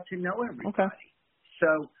I got to know everybody. Okay.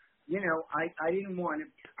 So, I didn't want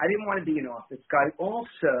to be an office guy.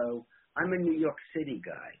 Also, I'm a New York City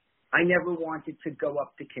guy. I never wanted to go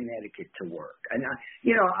up to Connecticut to work. And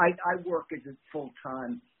I work as a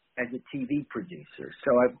full-time as a TV producer.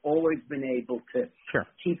 So I've always been able to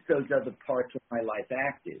keep those other parts of my life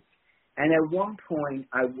active. And at one point,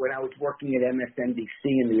 when I was working at MSNBC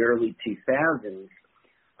in the early 2000s,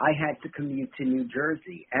 I had to commute to New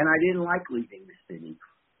Jersey, and I didn't like leaving the city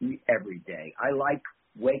every day. I like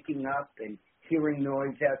waking up and hearing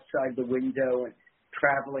noise outside the window and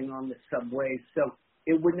traveling on the subway. So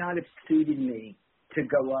it would not have suited me to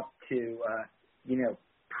go up to,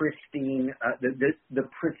 pristine, the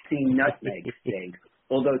pristine nutmeg state.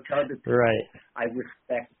 Although to other people, I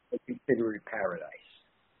respect and consider it paradise.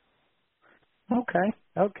 Okay.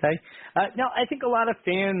 Now, I think a lot of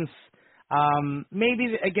fans,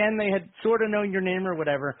 maybe, again, they had sort of known your name or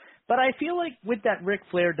whatever, but I feel like with that Ric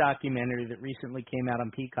Flair documentary that recently came out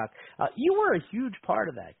on Peacock, you were a huge part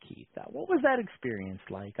of that, Keith. What was that experience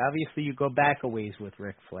like? Obviously, you go back a ways with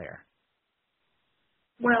Ric Flair.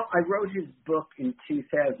 Well, I wrote his book in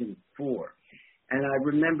 2004, and I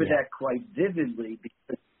remember that quite vividly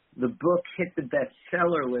because the book hit the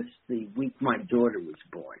bestseller list the week my daughter was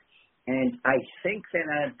born. And I think that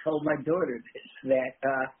I've told my daughter this, that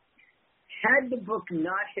had the book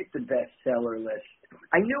not hit the bestseller list,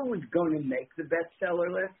 I knew it was going to make the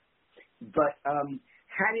bestseller list, but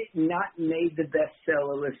had it not made the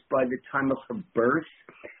bestseller list by the time of her birth,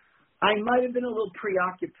 I might have been a little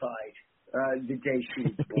preoccupied the day she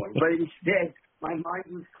was born. But instead, my mind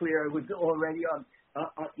was clear. It was already on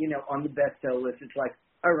the bestseller list. It's like,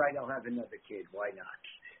 all right, I'll have another kid. Why not?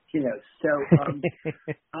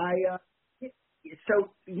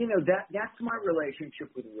 That's my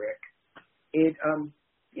relationship with Rick. It's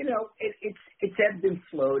ebbed and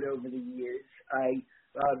flowed over the years.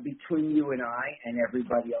 Between you and I and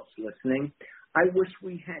everybody else listening, I wish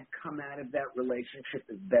we had come out of that relationship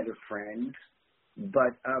as better friends.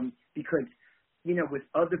 But because, with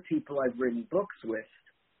other people I've written books with,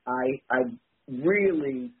 I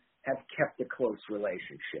really have kept a close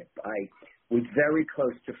relationship. I was very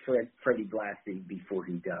close to Freddie Blassie before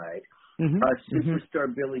he died.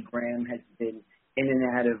 Superstar Billy Graham has been in and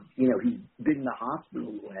out of, he's been in the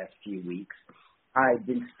hospital the last few weeks. I've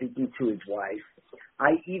been speaking to his wife.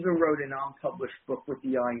 I even wrote an unpublished book with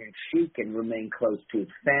the Iron Sheik and remained close to his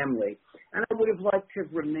family. And I would have liked to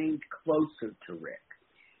have remained closer to Rick.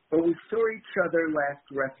 But we saw each other last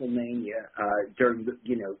WrestleMania during the,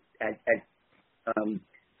 at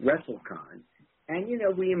WrestleCon. And,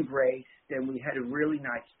 we embraced and we had a really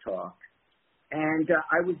nice talk. And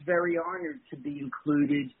I was very honored to be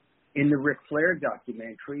included in the Ric Flair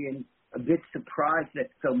documentary and a bit surprised that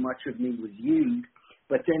so much of me was used.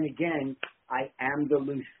 But then again, I am the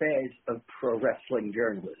Lou Thesz of pro wrestling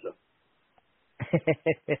journalism.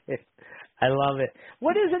 I love it.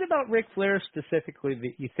 What is it about Ric Flair specifically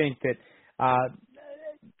that you think that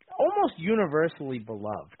almost universally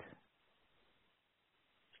beloved?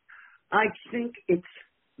 I think it's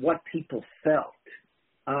what people felt.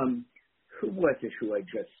 Who was it who I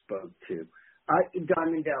just spoke to?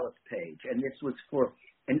 Diamond Dallas Page, and this was for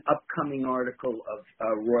an upcoming article of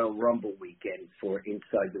Royal Rumble weekend for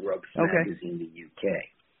Inside the Ropes magazine, the UK.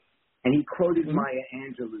 And he quoted Maya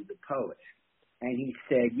Angelou, the poet, and he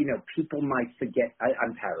said, people might forget,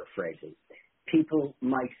 I'm paraphrasing, people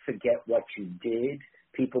might forget what you did,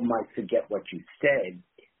 people might forget what you said,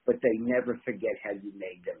 but they never forget how you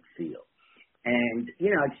made them feel. And,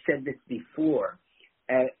 I've said this before,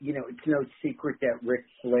 it's no secret that Ric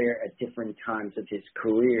Flair at different times of his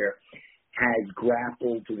career has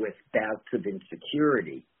grappled with bouts of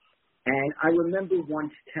insecurity. And I remember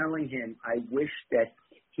once telling him I wish that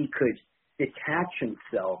he could detach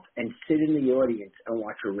himself and sit in the audience and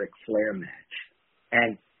watch a Ric Flair match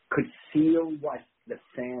and could feel what the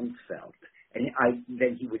fans felt. And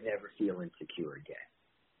then he would never feel insecure again.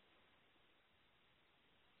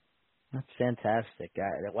 That's fantastic.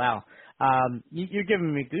 Wow. You're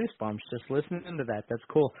giving me goosebumps just listening to that. That's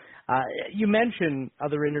cool. You mentioned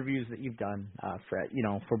other interviews that you've done,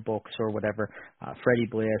 for books or whatever, Freddie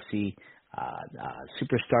Blassie,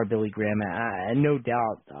 Superstar Billy Graham, and no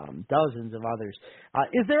doubt dozens of others.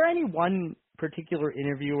 Is there any one particular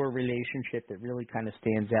interview or relationship that really kind of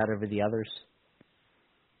stands out over the others?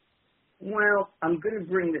 Well, I'm going to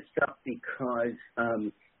bring this up because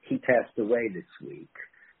he passed away this week.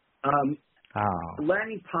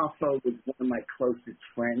 Lanny Poffo was one of my closest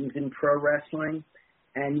friends in pro wrestling,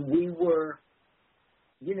 and we were,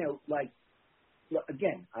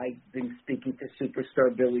 again, I've been speaking to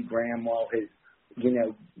superstar Billy Graham while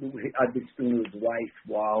I've been speaking to his wife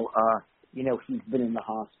while, he's been in the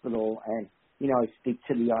hospital, and, I speak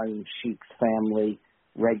to the Iron Sheik's family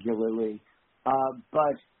regularly.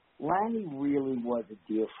 But Lanny really was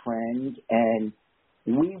a dear friend, and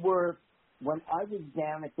when I was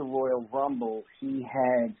down at the Royal Rumble, he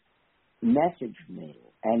had messaged me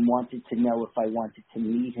and wanted to know if I wanted to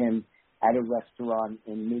meet him at a restaurant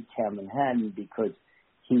in Midtown Manhattan because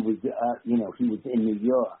he was in New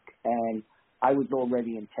York, and I was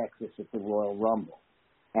already in Texas at the Royal Rumble.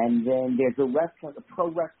 And then there's a pro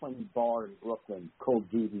wrestling bar in Brooklyn called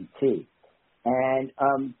DDT, and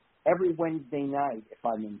every Wednesday night, if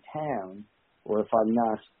I'm in town or if I'm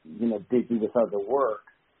not, busy with other work,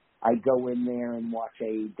 I go in there and watch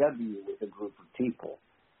AEW with a group of people.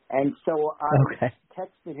 And so I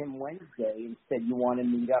texted him Wednesday and said, you want to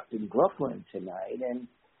meet up in Brooklyn tonight? And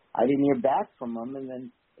I didn't hear back from him. And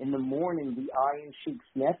then in the morning, the Iron Sheik's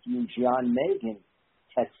nephew, John Megan,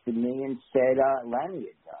 texted me and said Lanny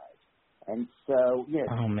had died. And so,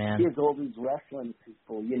 here's all these wrestling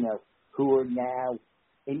people, who are now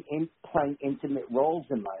playing intimate roles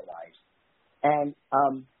in my life. And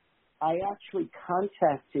I actually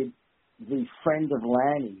contacted the friend of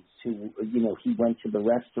Lanny's who, he went to the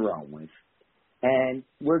restaurant with. And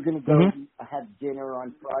we're going to go have dinner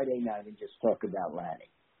on Friday night and just talk about Lanny.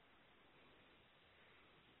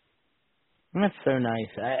 That's so nice.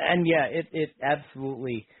 And, it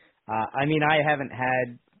absolutely, I haven't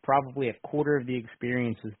had probably a quarter of the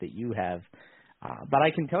experiences that you have. But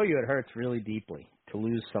I can tell you it hurts really deeply to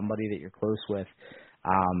lose somebody that you're close with.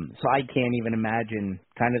 So I can't even imagine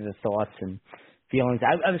kind of the thoughts and feelings.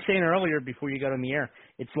 I was saying earlier before you got on the air,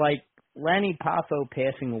 it's like Lanny Poffo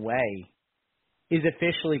passing away is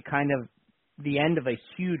officially kind of the end of a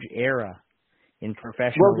huge era in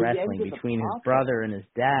professional wrestling between his brother and his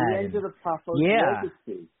dad. The end of the Poffo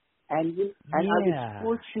legacy. And I was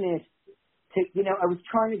fortunate to, I was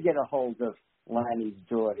trying to get a hold of Lanny's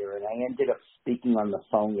daughter, and I ended up speaking on the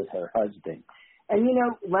phone with her husband. And,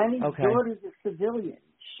 Lanny's daughter's a civilian.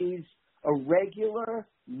 She's a regular,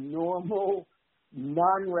 normal,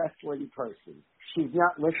 non-wrestling person. She's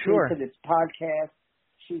not listening to this podcast.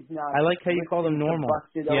 She's not. I like how you call them normal.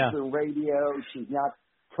 Busted Open Radio. She's not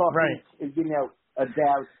talking,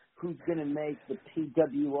 about who's going to make the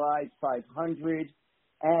PWI 500.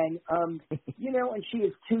 And, and she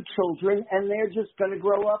has 2 children, and they're just going to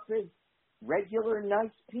grow up as regular,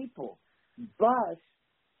 nice people. But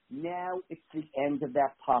now it's the end of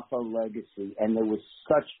that Poffo legacy, and there was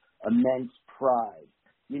such immense pride.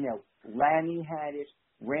 Lanny had it,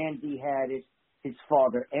 Randy had it, his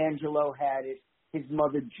father Angelo had it, his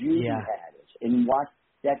mother Judy had it, and what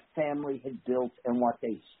that family had built and what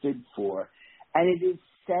they stood for. And it is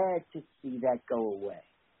sad to see that go away.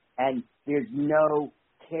 And there's no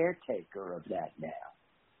caretaker of that now.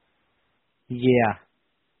 Yeah.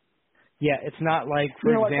 Yeah, it's not like,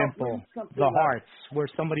 for example, the Hearts, where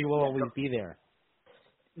somebody will always be there.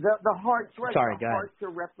 The Hearts, right? Sorry, the Hearts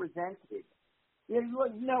are represented.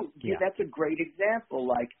 That's a great example.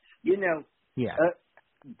 Like,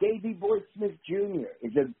 Davey Boy Smith Jr.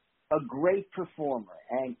 is a great performer,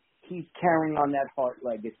 and he's carrying on that Hart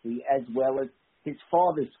legacy as well as his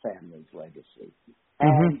father's family's legacy.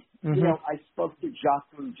 And, I spoke to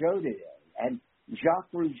Jacques Rougeau today, and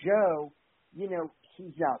Jacques Rougeau,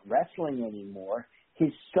 he's not wrestling anymore.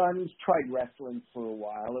 His sons tried wrestling for a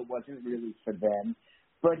while. It wasn't really for them.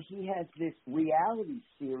 But he has this reality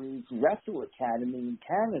series, Wrestle Academy in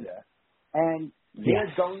Canada, and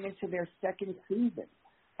they're going into their 2nd season.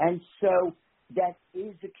 And so that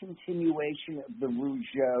is a continuation of the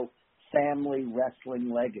Rougeau family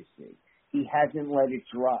wrestling legacy. He hasn't let it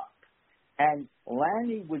drop. And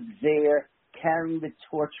Lanny was there carrying the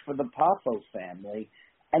torch for the Poffo family,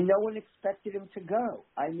 and no one expected him to go.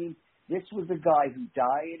 I mean, this was a guy who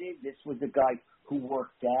dieted. This was a guy who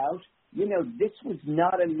worked out. This was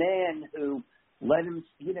not a man who let him,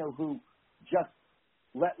 who just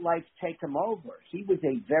let life take him over. He was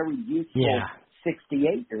a very youthful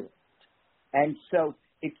 68-year-old. And so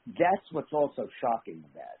that's what's also shocking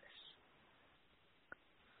about this.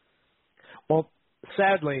 Well,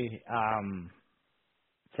 sadly,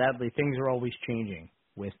 things are always changing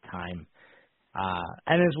with time.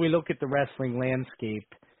 And as we look at the wrestling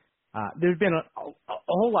landscape, there's been a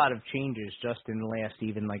whole lot of changes just in the last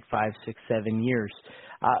even like 5, 6, 7 years.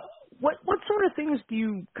 What sort of things do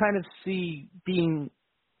you kind of see being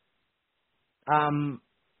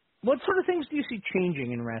what sort of things do you see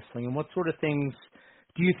changing in wrestling, and what sort of things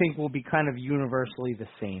do you think will be kind of universally the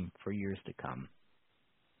same for years to come?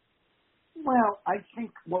 Well, I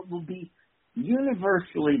think what will be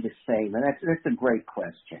universally the same, and that's a great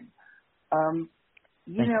question.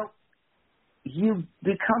 You know, you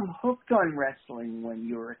become hooked on wrestling when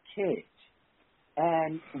you're a kid.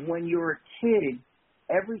 And when you're a kid,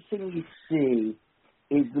 everything you see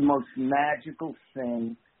is the most magical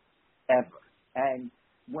thing ever. And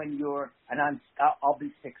when I'll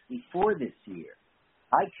be 64 this year.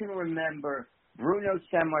 I can remember Bruno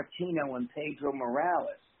Sammartino and Pedro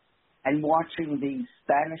Morales and watching the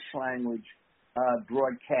Spanish language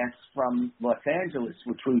broadcasts from Los Angeles,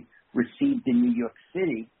 which we received in New York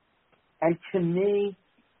City. And to me,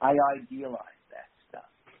 I idealized that stuff.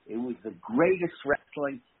 It was the greatest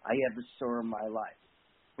wrestling I ever saw in my life.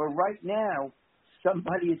 But right now,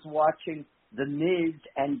 somebody is watching The Miz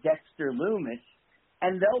and Dexter Lumis,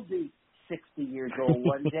 and they'll be 60 years old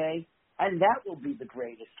one day, and that will be the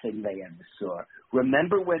greatest thing they ever saw.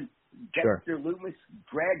 Remember when Dexter Lumis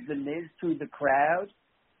dragged The Miz through the crowd?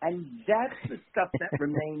 And that's the stuff that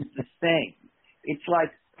remains the same. It's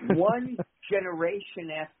like one generation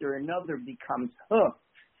after another becomes hooked,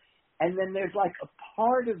 and then there's like a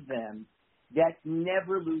part of them that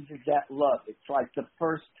never loses that love. It's like the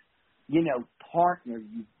first, partner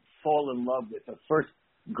you fall in love with, the first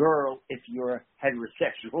girl, if you're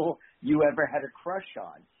heterosexual, you ever had a crush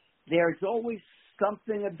on. There's always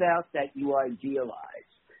something about that you idealize.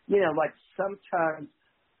 Like sometimes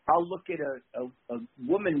I'll look at a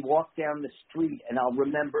woman walk down the street and I'll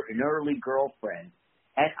remember an early girlfriend,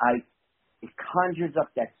 and it conjures up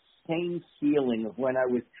that same feeling of when I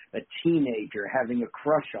was a teenager having a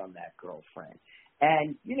crush on that girlfriend.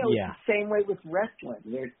 And, it's the same way with wrestling.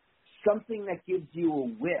 There's something that gives you a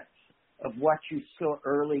whiff of what you saw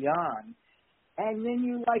early on, and then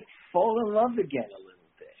you, fall in love again a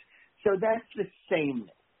little bit. So that's the sameness.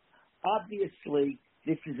 Obviously,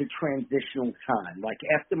 this is a transitional time. Like,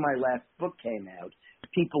 after my last book came out,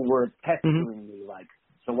 people were pestering me,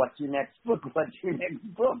 so what's your next book? What's your next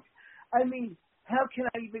book? I mean, how can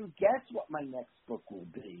I even guess what my next book will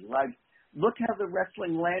be? Look how the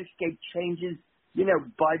wrestling landscape changes,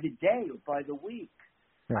 by the day or by the week.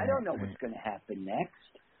 I don't know what's going to happen next.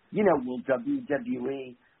 Will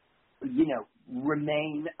WWE,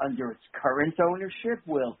 remain under its current ownership?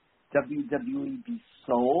 Will WWE be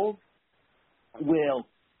sold? Will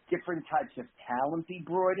different types of talent be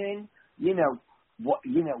brought in? What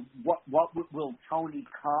will Tony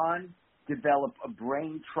Khan develop a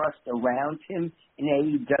brain trust around him in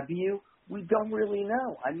AEW? We don't really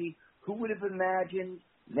know. I mean, who would have imagined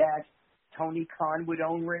that Tony Khan would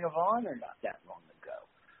own Ring of Honor not that long ago?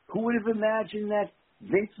 Who would have imagined that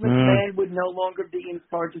Vince McMahon would no longer be in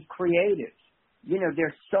charge of creative?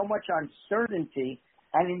 There's so much uncertainty,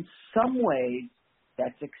 and in some ways,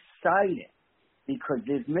 that's exciting because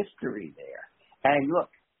there's mystery there. And look,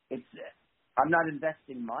 I'm not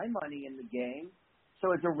investing my money in the game,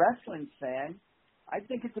 so as a wrestling fan, I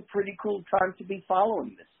think it's a pretty cool time to be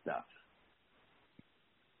following this stuff.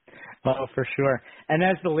 Oh, for sure. And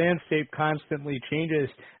as the landscape constantly changes,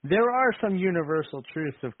 there are some universal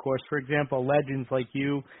truths, of course. For example, legends like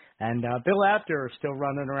you and Bill Apter are still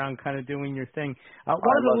running around kind of doing your thing. One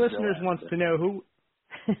of the listeners wants to know who...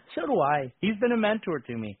 So do I. He's been a mentor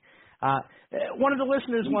to me. One of the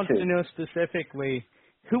listeners wants to know specifically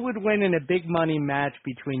who would win in a big money match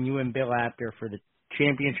between you and Bill Apter for the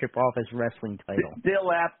championship office wrestling title.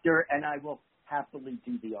 Bill Apter, and I will happily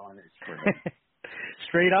do the honors for him.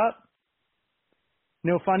 Straight up?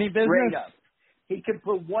 No funny business? Straight up. He can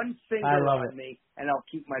put one finger on me, and I'll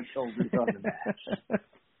keep my shoulders on the match.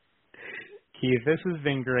 Keith, this has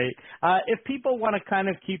been great. If people want to kind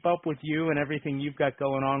of keep up with you and everything you've got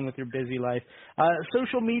going on with your busy life,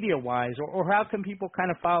 social media-wise, or how can people kind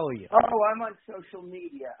of follow you? Oh, I'm on social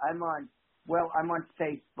media. I'm on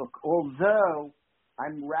Facebook, although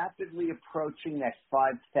I'm rapidly approaching that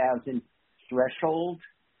 5,000 threshold,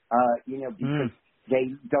 because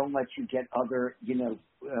they don't let you get other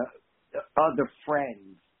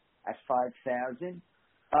friends at 5,000.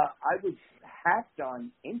 I was hacked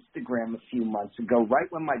on Instagram a few months ago, right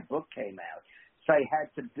when my book came out. So I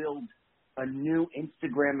had to build a new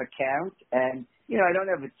Instagram account, and, I don't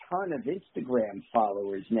have a ton of Instagram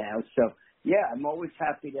followers now. So, yeah, I'm always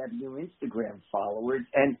happy to have new Instagram followers.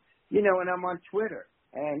 And, and I'm on Twitter.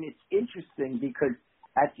 And it's interesting because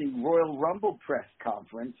at the Royal Rumble press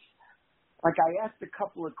conference, I asked a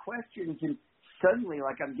couple of questions, and suddenly,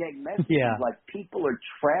 I'm getting messages, people are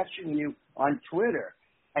trashing you on Twitter.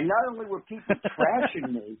 And not only were people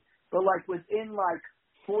trashing me, but like within like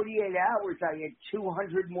 48 hours, I had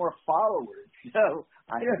 200 more followers. So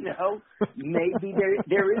I don't know. Maybe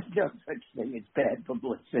there is no such thing as bad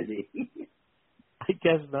publicity. I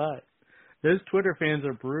guess not. Those Twitter fans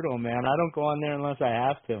are brutal, man. I don't go on there unless I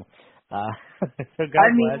have to. So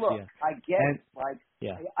God bless look, you. I get and, like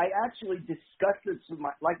yeah. I actually discussed this with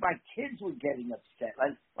my kids were getting upset.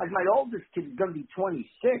 Like my oldest kid is going to be 26.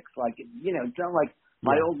 Like it's not like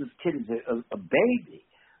my oldest kid is a baby,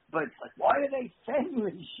 but it's like, why are they saying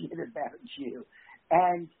this shit about you?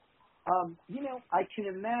 And I can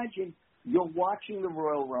imagine you're watching the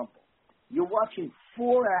Royal Rumble. You're watching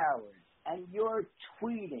 4 hours, and you're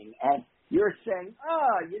tweeting and you're saying,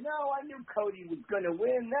 I knew Cody was going to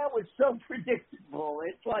win. That was so predictable.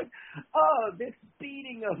 It's like, this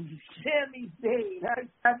beating of Sami Zayn that's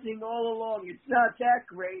happening all along. It's not that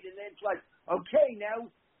great. And then it's like, okay, now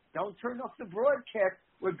don't turn off the broadcast.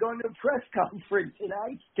 We're going to a press conference. And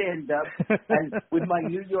I stand up and with my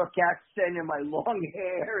New York accent and my long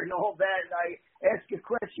hair and all that, and I ask a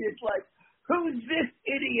question. It's like, who's this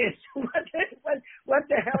idiot? What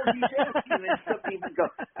the hell are you asking? And some people go,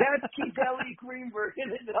 that's Keith Elliott Greenberg.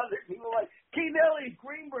 And then other people are like, Keith Elliott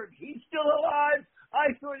Greenberg, he's still alive?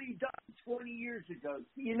 I thought he died 20 years ago.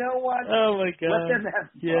 So you know what? Oh, my God. Let them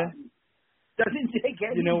have fun. Yeah. Doesn't take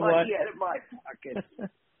any money out of my pocket.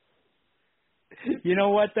 You know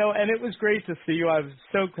what, though? And it was great to see you. I was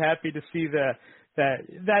so happy to see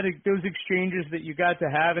those exchanges that you got to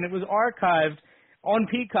have. And it was archived on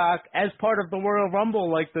Peacock as part of the Royal Rumble,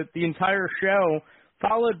 like the entire show,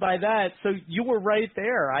 followed by that. So you were right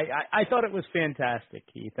there. I thought it was fantastic,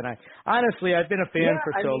 Keith. And honestly, I've been a fan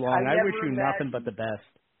for so long. I wish you nothing but the best.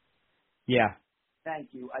 Yeah.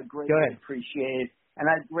 Thank you. I greatly appreciate it. And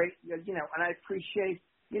I appreciate,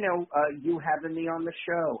 you having me on the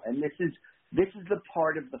show. And this is the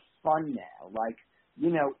part of the fun now. Like,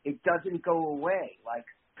 it doesn't go away. Like,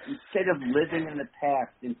 instead of living in the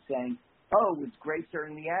past and saying, oh, it was great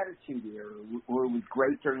during the Attitude Era, or it was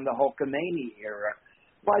great during the Hulkamania era.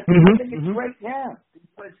 Like, I think it's great now.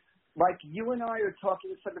 Because, like, you and I are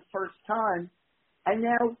talking for the first time, and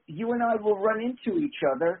now you and I will run into each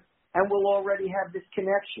other, and we'll already have this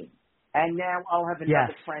connection. And now I'll have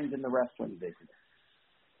another friend in the wrestling business.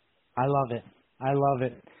 I love it. I love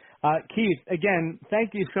it. Keith, again,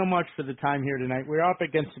 thank you so much for the time here tonight. We're up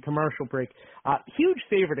against a commercial break. Huge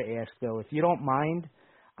favor to ask, though, if you don't mind.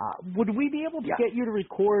 Would we be able to get you to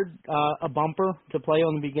record a bumper to play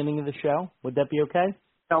on the beginning of the show? Would that be okay?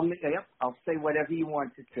 I'll say whatever you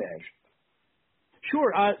want to say.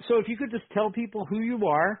 Sure. So if you could just tell people who you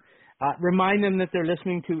are, remind them that they're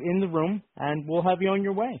listening to In the Room, and we'll have you on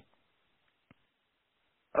your way.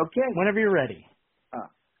 Okay. Whenever you're ready.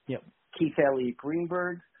 Keith Elliott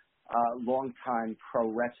Greenberg, longtime pro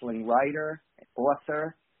wrestling writer,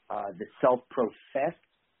 author, the self-professed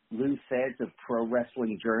Lou Thesz of pro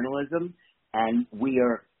wrestling journalism, and we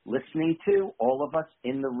are listening to all of us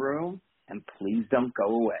in the room, and please don't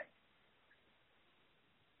go away.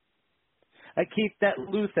 Keith, that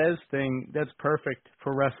Lou Thesz thing, that's perfect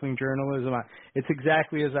for wrestling journalism. It's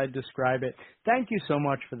exactly as I describe it. Thank you so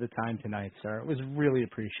much for the time tonight, sir. It was really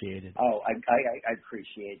appreciated. Oh, I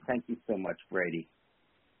appreciate it. Thank you so much, Brady.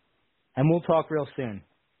 And we'll talk real soon.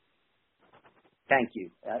 Thank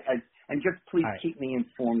you. And just please keep me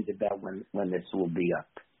informed about when this will be up.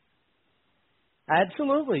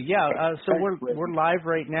 Absolutely, yeah. So we're live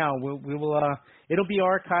right now. We will. It'll be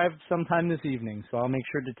archived sometime this evening, so I'll make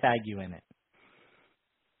sure to tag you in it.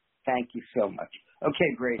 Thank you so much.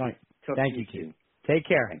 Okay, great. Right. Thank you, Keith. Take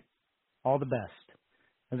care. Thanks. All the best.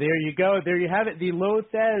 There you go. There you have it. The Lou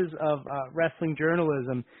Thesz of wrestling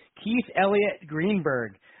journalism, Keith Elliott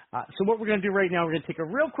Greenberg. So what we're going to do right now, we're going to take a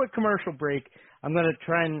real quick commercial break. I'm going to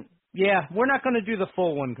try and, we're not going to do the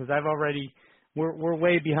full one because we're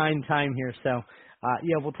way behind time here. So,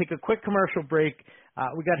 we'll take a quick commercial break.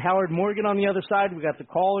 We got Howard Morgan on the other side. We got the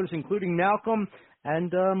callers, including Malcolm,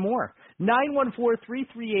 and more.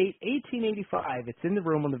 914-338-1885. It's In the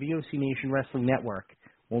Room on the VOC Nation Wrestling Network.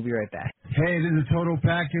 We'll be right back. Hey, this is Total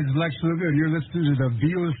Package Lex Luger, and you're listening to the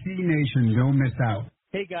VOC Nation. Don't miss out.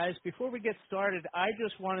 Hey, guys, before we get started, I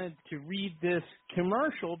just wanted to read this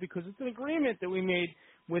commercial because it's an agreement that we made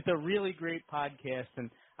with a really great podcast,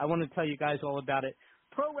 and I want to tell you guys all about it.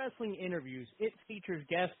 Pro Wrestling Interviews. It features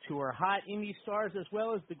guests who are hot indie stars as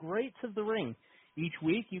well as the greats of the ring. Each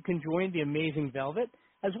week, you can join the Amazing Velvet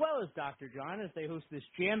as well as Dr. John as they host this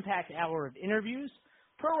jam-packed hour of interviews,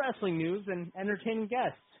 pro wrestling news, and entertaining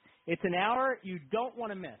guests. It's an hour you don't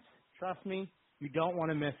want to miss. Trust me, you don't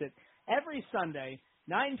want to miss it. Every Sunday,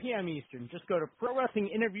 9 p.m. Eastern. Just go to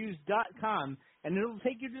ProWrestlingInterviews.com and it'll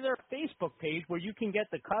take you to their Facebook page where you can get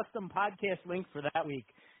the custom podcast link for that week.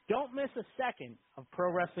 Don't miss a second of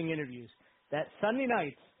Pro Wrestling Interviews. That's Sunday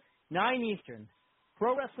nights, 9 Eastern,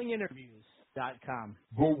 ProWrestlingInterviews.com.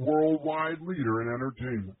 The worldwide leader in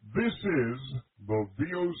entertainment. This is the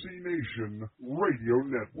VOC Nation Radio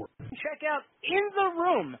Network. Check out In the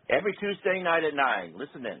Room every Tuesday night at 9.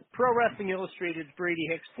 Listen in. Pro Wrestling Illustrated's Brady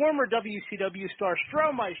Hicks, former WCW star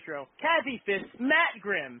Stro Maestro, Kathy Fitz, Matt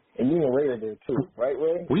Grimm. And you and Ray are there too, right,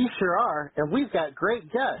 Ray? We sure are, and we've got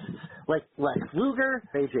great guests like Lex Luger,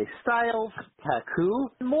 AJ Styles, Taku,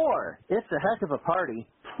 and more. It's a heck of a party.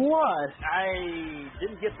 Plus, I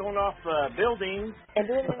didn't get thrown off buildings. And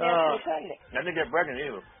then I didn't get pregnant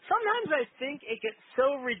either. Sometimes I think it gets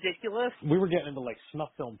so ridiculous. We were getting into like snuff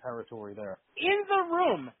film territory there. In the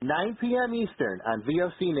Room, 9 p.m. Eastern on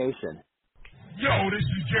VOC Nation. Yo, this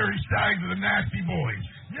is Jerry Stein of the Nasty Boys.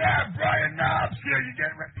 Yeah, Brian Knobs here. You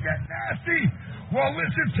getting ready to get nasty? Well,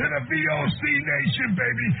 listen to the VOC Nation,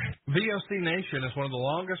 baby. VOC Nation is one of the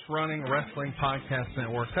longest-running wrestling podcast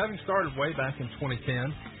networks, having started way back in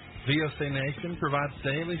 2010. VOC Nation provides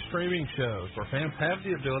daily streaming shows where fans have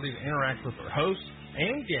the ability to interact with their hosts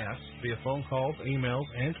and guests via phone calls, emails,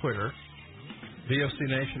 and Twitter. VOC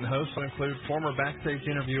Nation hosts will include former backstage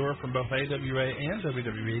interviewer from both AWA and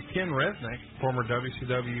WWE, Ken Resnick, former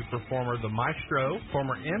WCW performer The Maestro,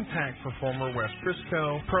 former Impact performer Wes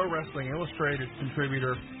Briscoe, Pro Wrestling Illustrated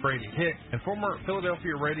contributor Brady Hicks, and former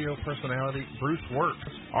Philadelphia radio personality Bruce Wirtz.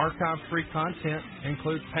 Archive-free content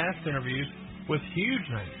includes past interviews with huge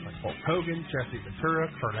names like Hulk Hogan, Jesse Ventura,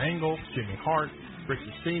 Kurt Angle, Jimmy Hart,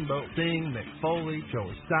 Ricky Steamboat, Sting, Mick Foley,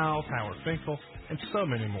 Joey Styles, Howard Finkel, and so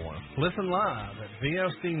many more. Listen live at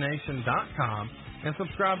VOCNation.com and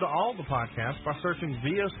subscribe to all the podcasts by searching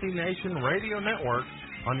VOC Nation Radio Network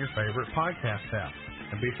on your favorite podcast app.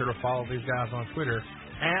 And be sure to follow these guys on Twitter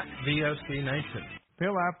at VOC Nation.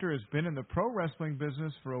 Bill Apter has been in the pro wrestling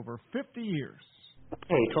business for over 50 years.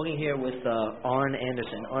 Hey, talking here with Arn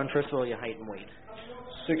Anderson. Arn, first of all, your height and weight.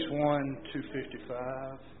 6'1",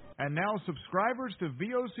 255. And now subscribers to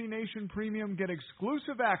VOC Nation Premium get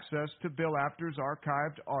exclusive access to Bill Apter's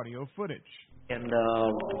archived audio footage. And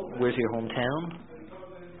where's your hometown?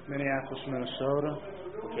 Minneapolis, Minnesota.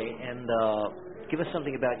 Okay, and give us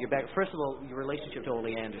something about your back. First of all, your relationship to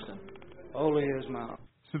Ole Anderson. Ole is my...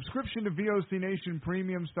 Subscription to VOC Nation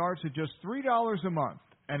Premium starts at just $3 a month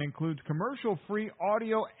and includes commercial-free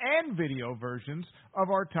audio and video versions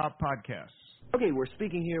of our top podcasts. Okay, we're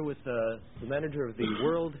speaking here with the manager of the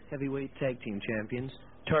World Heavyweight Tag Team Champions,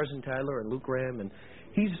 Tarzan Tyler and Luke Ram, and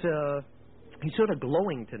he's sort of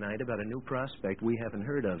glowing tonight about a new prospect we haven't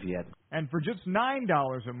heard of yet. And for just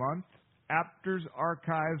 $9 a month, Apter's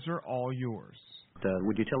archives are all yours.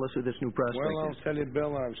 Would you tell us who this new prospect is? Well, I'll tell you,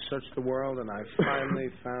 Bill, I've searched the world, and I finally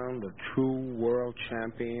found the true world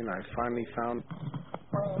champion. I finally found...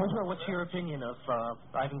 What's your opinion of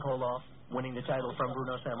Ivan Koloff winning the title from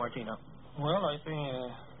Bruno Sammartino? Well, I think,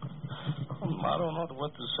 I don't know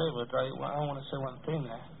what to say, but I want to say one thing.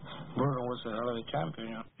 Bruno was an early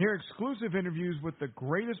champion. Hear exclusive interviews with the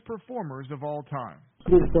greatest performers of all time.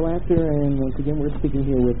 This is Bill Apter, and once again, we're speaking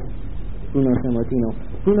here with Bruno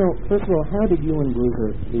Sammartino. Bruno, first of all, how did you and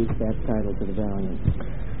Bruiser lose that title to the Valiant?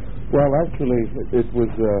 Well, actually, it was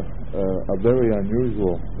a very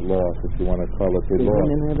unusual loss, if you want to call it a loss. Did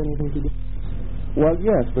women have anything to do? Well,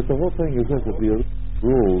 yes, but the whole thing is this, that the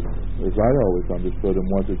rules, as I always understood them,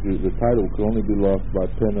 was that the title could only be lost by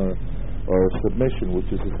pin or submission, which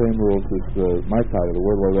is the same rules as my title, the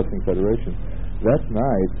World Wide Wrestling Federation. That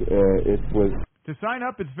night, it was... To sign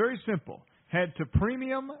up, it's very simple. Head to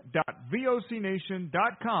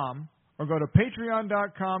premium.vocnation.com or go to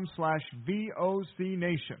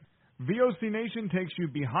patreon.com/VOCNation. VOC Nation takes you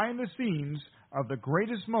behind the scenes of the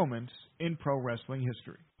greatest moments in pro wrestling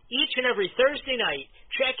history. Each and every Thursday night,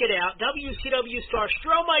 check it out, WCW star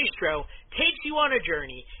Stro Maestro takes you on a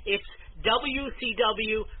journey. It's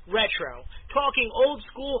WCW Retro. Talking old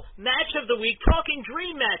school match of the week, talking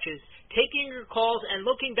dream matches, taking your calls and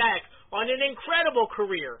looking back on an incredible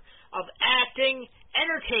career of acting,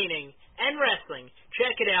 entertaining, and wrestling.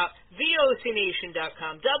 Check it out,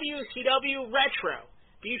 VOCNation.com, WCW Retro.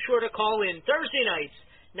 Be sure to call in Thursday nights,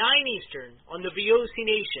 9 Eastern, on the VOC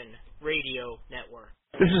Nation Radio Network.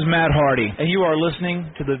 This is Matt Hardy, and you are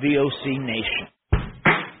listening to the VOC Nation.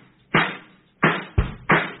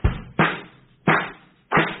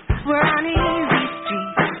 We're on easy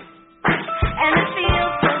street, and it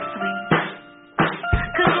feels so sweet,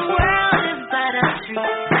 'cause the world is but a street,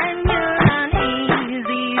 and you're on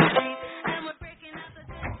easy street, and we're breaking up the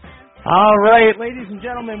distance. All right, ladies and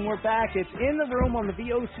gentlemen, we're back. It's In the Room on the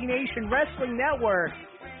VOC Nation Wrestling Network.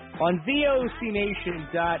 on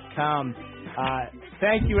VOCNation.com.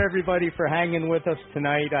 Thank you, everybody, for hanging with us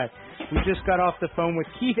tonight. We just got off the phone with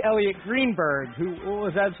Keith Elliott Greenberg, who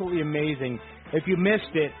was absolutely amazing. If you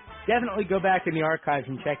missed it, definitely go back in the archives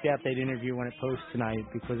and check out that interview when it posts tonight,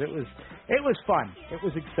 because it was fun. It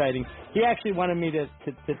was exciting. He actually wanted me to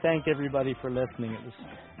thank everybody for listening. It was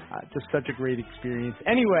just such a great experience.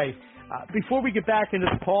 Anyway, before we get back into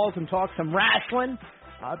the calls and talk some wrestling,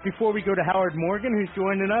 before we go to Howard Morgan, who's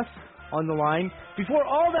joining us on the line, before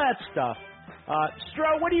all that stuff,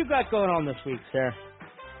 Stro, what do you got going on this week, sir?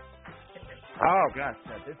 Oh, gosh.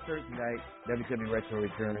 This Thursday night, WWE Retro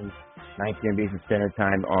returns, 9 p.m. Eastern Standard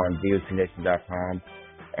Time on VOCNation.com.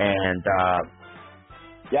 And,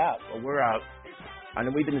 we're out. I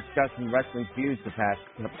know we've been discussing wrestling feuds the past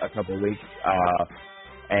couple of weeks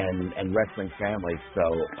and wrestling families. So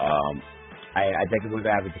I think we're going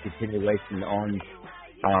to have a continuation on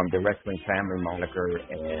the wrestling family moniker,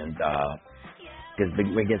 and because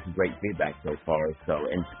we get some great feedback so far. So,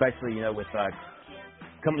 and especially, with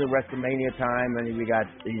coming to WrestleMania time, and we got,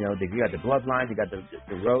 you got the Bloodlines, you got the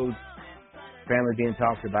Rhodes family being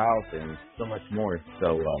talked about, and so much more.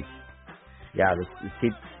 So, let's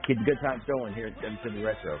keep the good times going here at WWE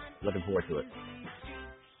Retro. Looking forward to it.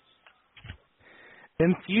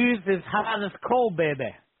 Infused is hot as coal,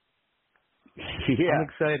 baby. Yeah. I'm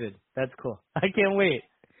excited. That's cool. I can't wait.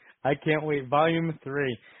 Volume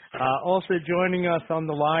 3. Also joining us on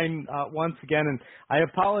the line once again, and I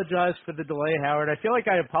apologize for the delay, Howard. I feel like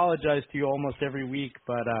I apologize to you almost every week,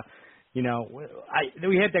 but, we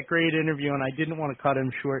had that great interview, and I didn't want to cut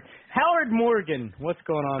him short. Howard Morgan, what's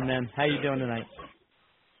going on, man? How you doing tonight?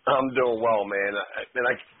 I'm doing well, man. I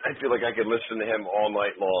feel like I could listen to him all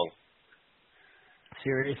night long.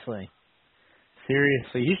 Seriously.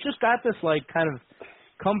 He's just got this, kind of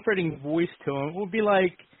comforting voice to him. It would be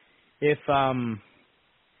like if,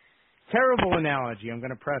 terrible analogy, I'm going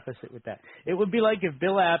to preface it with that. It would be like if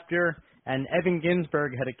Bill Apter and Evan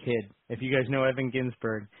Ginsberg had a kid, if you guys know Evan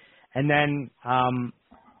Ginsberg, and then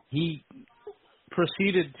he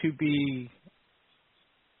proceeded to be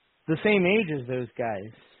the same age as those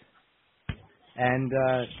guys. And,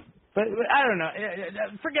 but I don't know.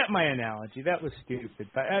 Forget my analogy. That was stupid.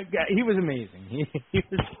 But he was amazing. He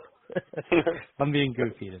was. I'm being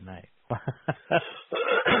goofy tonight.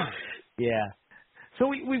 Yeah. So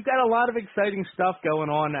we've got a lot of exciting stuff going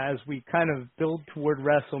on as we kind of build toward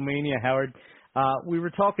WrestleMania, Howard. We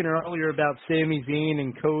were talking earlier about Sami Zayn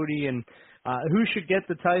and Cody and who should get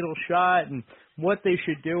the title shot and what they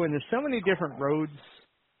should do. And there's so many different roads,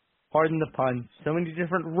 pardon the pun, so many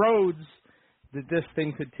different roads that this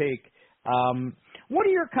thing could take. What are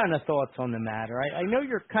your kind of thoughts on the matter? I know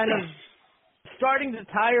you're kind of starting to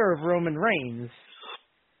tire of Roman Reigns.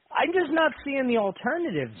 I'm just not seeing the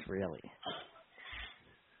alternatives, really.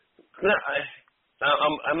 No,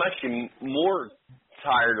 I'm actually more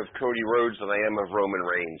tired of Cody Rhodes than I am of Roman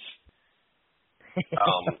Reigns.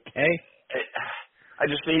 Okay. I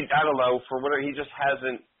don't know, for whatever, he just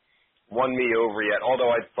hasn't won me over yet. Although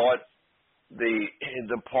I thought the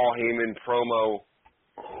Paul Heyman promo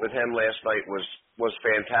with him last night was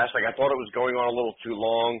fantastic. I thought it was going on a little too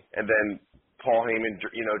long, and then Paul Heyman,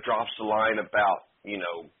 drops the line about, and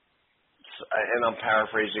I'm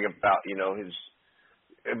paraphrasing about,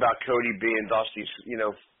 about Cody being Dusty's,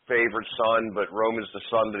 favorite son, but Roman's the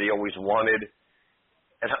son that he always wanted.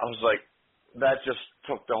 And I was like, that just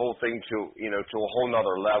took the whole thing to a whole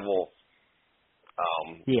nother level.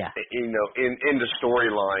 In the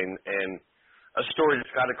storyline, and a story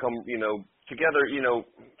that's got to come, together,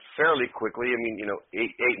 fairly quickly. I mean,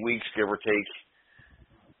 8 weeks, give or take.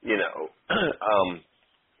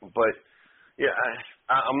 But yeah,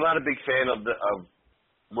 I'm not a big fan of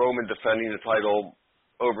Roman defending the title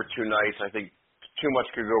over 2 nights. I think too much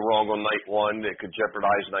could go wrong on night 1 that could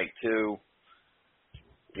jeopardize night 2.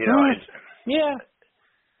 Yeah.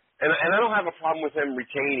 And I don't have a problem with him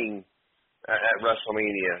retaining at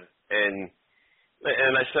WrestleMania. And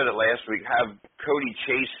I said it last week, have Cody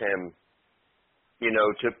chase him,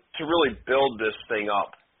 to really build this thing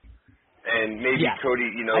up. And maybe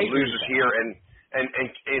Cody, loses here and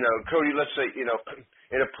Cody, let's say, in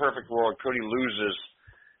a perfect world, Cody loses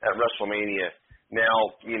at WrestleMania.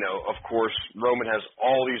 Now, of course, Roman has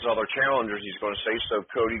all these other challengers he's going to face, so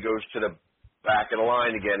Cody goes to the back of the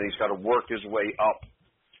line again, and he's got to work his way up,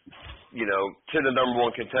 to the number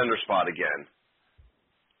 1 contender spot again.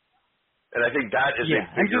 And I think that is a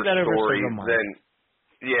bigger story than,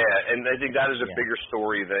 and I think that is a bigger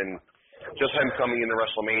story than just him coming into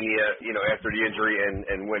WrestleMania, after the injury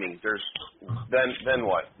and winning. Then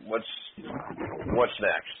what? What's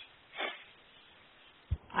next?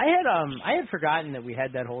 I had forgotten that we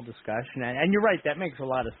had that whole discussion, and you're right. That makes a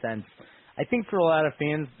lot of sense. I think for a lot of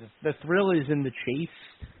fans, the thrill is in the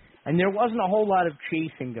chase, and there wasn't a whole lot of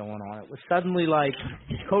chasing going on. It was suddenly like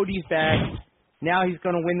Cody's back. Now he's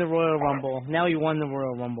going to win the Royal Rumble. Now he won the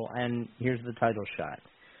Royal Rumble, and here's the title shot.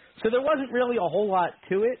 So there wasn't really a whole lot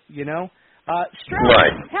to it, you know. Stro,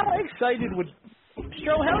 right. How excited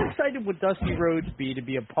would Dusty Rhodes be to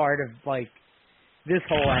be a part of like this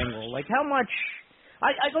whole angle? Like how much?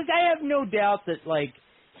 I have no doubt that like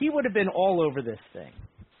he would have been all over this thing.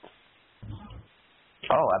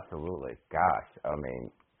 Oh, absolutely. Gosh, I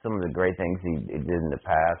mean, some of the great things he did in the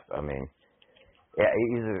past. I mean, yeah,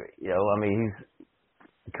 he's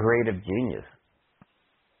a creative genius.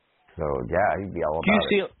 So yeah, he'd be all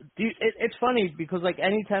about it. It's funny because like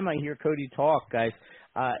anytime I hear Cody talk, guys,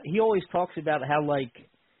 he always talks about how like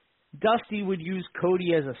Dusty would use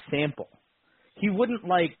Cody as a sample. He wouldn't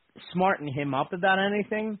like smarten him up about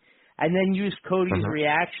anything, and then use Cody's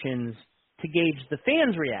reactions to gauge the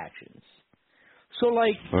fans' reactions. So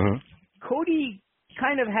like Cody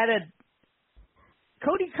kind of had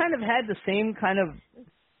the same kind of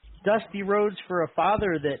Dusty Rhodes for a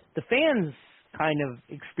father that the fans kind of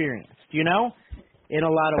experienced, you know, in a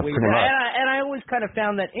lot of ways. And I always kind of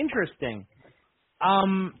found that interesting.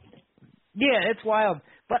 Yeah, it's wild.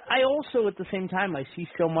 But I also, at the same time, I see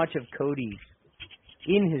so much of Cody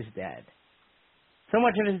in his dad. So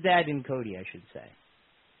much of his dad in Cody, I should say.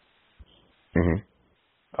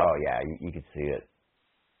 Oh, yeah, you could see it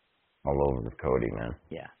all over with Cody, man.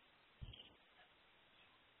 Yeah.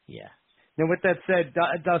 Now, with that said,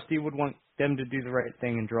 Dusty would want them to do the right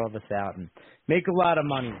thing and draw this out and make a lot of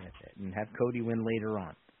money with it and have Cody win later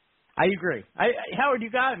on. I agree. Howard, you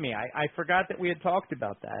got me. I forgot that we had talked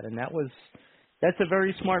about that, and that's a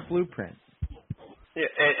very smart blueprint. Yeah,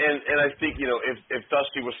 and I think, you know, if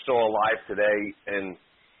Dusty was still alive today and,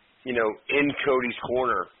 you know, in Cody's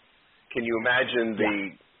corner, can you imagine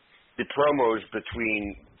the promos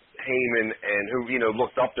between Heyman and who, you know,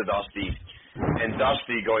 looked up to Dusty and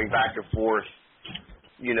Dusty going back and forth,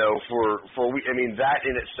 you know, I mean, that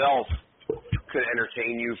in itself could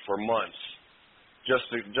entertain you for months. Just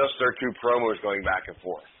their two promos going back and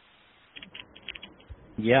forth.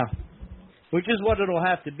 Yeah. Which is what it'll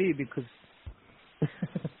have to be because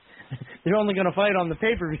they're only going to fight on the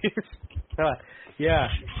pay-per-views.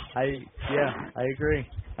 I agree.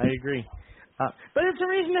 But it's a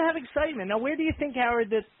reason to have excitement. Now, where do you think,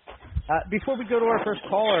 Howard, that before we go to our first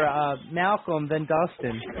caller, Malcolm, then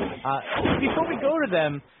Dustin, before we go to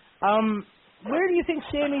them, where do you think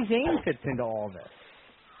Sami Zayn fits into all this?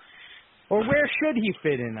 Or where should he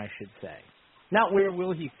fit in, I should say? Not where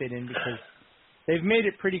will he fit in, because they've made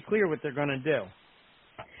it pretty clear what they're going to do.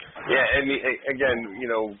 Yeah, I mean, again, you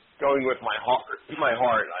know, going with my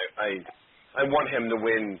heart, I want him to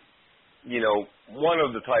win, you know, one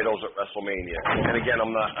of the titles at WrestleMania. And again,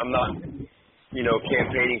 I'm not, you know,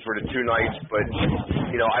 campaigning for the two nights, but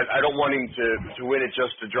you know, I don't want him to win it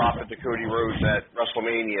just to drop it to Cody Rhodes at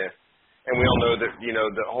WrestleMania. And we all know that, you know,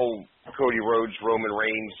 the whole Cody Rhodes Roman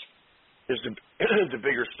Reigns is the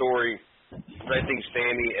bigger story. But I think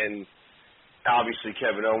Sami and obviously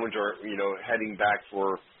Kevin Owens are, you know, heading back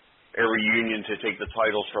for a reunion to take the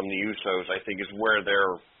titles from the Usos. I think is where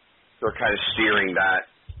they're kind of steering that,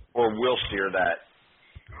 or will steer that,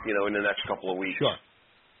 you know, in the next couple of weeks.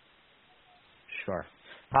 Sure.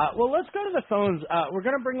 Well, let's go to the phones. We're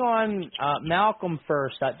going to bring on Malcolm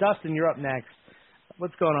first. Dustin, you're up next.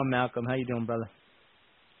 What's going on, Malcolm? How you doing, brother?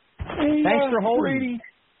 Hey, thanks for holding. Brady.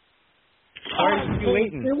 Sorry to keep you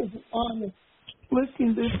waiting. It was on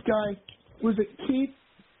listening to this guy. Was it Keith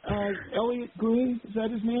Elliott Green? Is that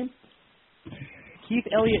his name? Keith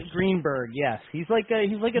Elliott Greenberg. Yes, he's like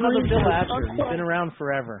another Bill Apter. He's been around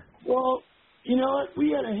forever. Well, you know what? We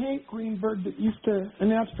had a Hank Greenberg that used to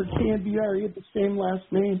announce for KNBR. He had the same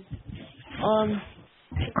last name.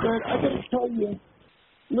 But I got to tell you,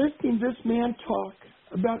 listening to this man talk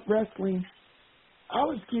about wrestling, I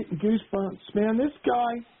was getting goosebumps, man. This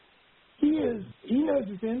guy, he knows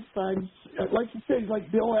his insides. Like you said, he's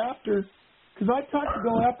like Bill Apter. Because I talked to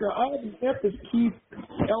Bill Apter. I haven't met this Keith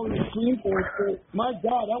Elliott Greenberg, but my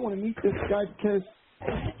God, I want to meet this guy because,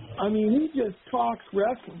 I mean, he just talks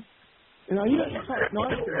wrestling. You know, he doesn't talk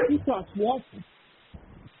nonsense. He talks wrestling.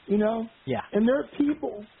 You know? Yeah. And there are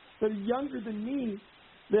people that are younger than me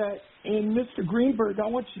that, and Mr. Greenberg, I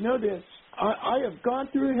want you to know this. I have gone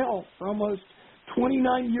through hell for almost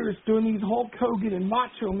 29 years doing these Hulk Hogan and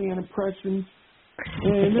Macho Man impressions.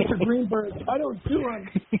 And Mr. Greenberg, I don't do them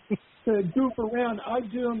to goof around. I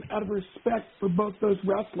do them out of respect for both those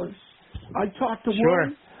wrestlers. I talked to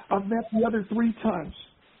one. I've met the other 3 times.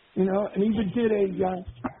 You know, and even did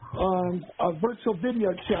a virtual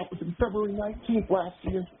video chat with him February 19th last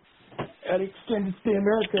year at Extended Stay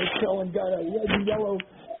America show and got a red and yellow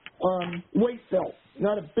weight belt.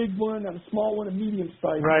 Not a big one, not a small one, a medium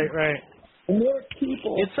size. Right. And there are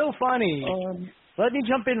people. It's so funny. Let me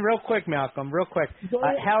jump in real quick, Malcolm, real quick.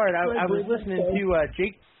 Howard, I was listening to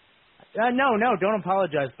Jake. No, don't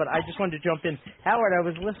apologize, but I just wanted to jump in. Howard, I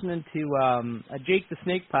was listening to a Jake the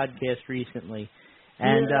Snake podcast recently,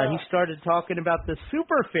 and he started talking about the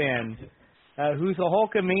super fan who's a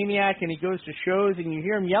Hulkamaniac, and he goes to shows, and you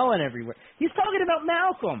hear him yelling everywhere. He's talking about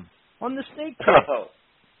Malcolm on the Snake cast. Oh,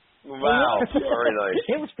 wow, very nice.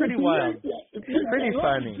 It was pretty wild. Pretty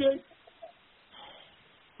funny.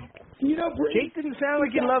 You know, Jake didn't sound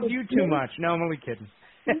like he loved you too much. No, I'm only kidding.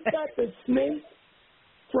 He's got the Snake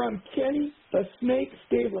from Kenny the Snake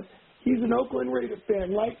Stabler. He's an Oakland Raider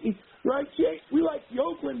fan, right, Jake? We like the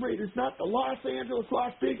Oakland Raiders, not the Los Angeles,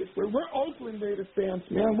 Las Vegas. We're Oakland Raiders fans,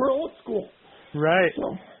 man. We're old school. Right.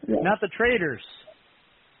 So, yeah. Not the Traders.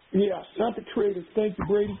 Yeah, not the Traders. Thank you,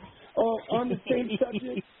 Brady. On the same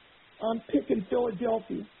subject, I'm picking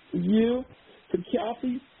Philadelphia. For you, for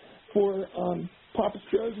Kathy, for Papa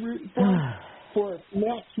Joe's rooting for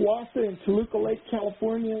Matt Swassa in Toluca Lake,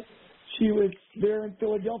 California. She was there in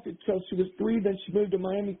Philadelphia until she was 3. Then she moved to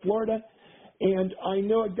Miami, Florida. And I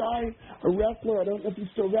know a guy, a wrestler. I don't know if he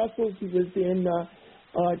still wrestles. He was in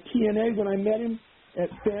TNA when I met him at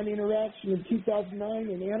Fan Interaction in 2009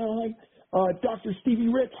 in Anaheim. Dr. Stevie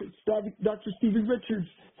Richards. Dr. Stevie Richards.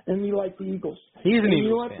 And we like the Eagles. He's an Eagles You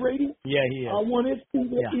know what, fan. Brady? Yeah, he is. I wanted to see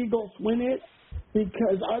the Eagles win it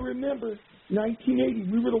because I remember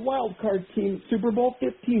 1980. We were the wild card team, Super Bowl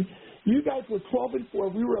 15. You guys were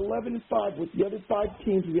 12-4. We were 11-5 with the other 5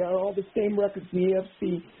 teams. We had all the same records in the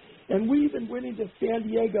AFC. And we even went into San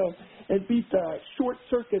Diego and beat the Short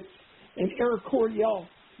Circuits and Eric Coryell,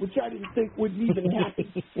 which I didn't think would even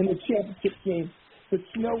happen in the championship game. But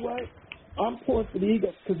you know what? I'm pulling for the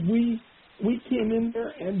Eagles because we came in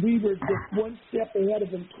there and we were just one step ahead of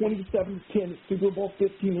them, 27-10 at Super Bowl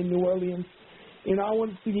 15 in New Orleans. And I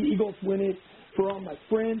wanted to see the Eagles win it for all my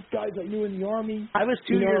friends, guys I knew in the Army. I was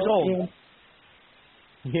 2 years old.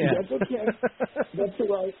 Yeah. That's okay. That's all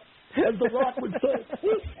right. As The Rock would say,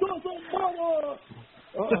 this doesn't matter.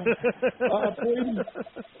 Brady.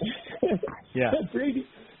 Yeah. Brady,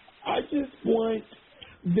 I just want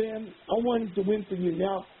them, I wanted to win for you.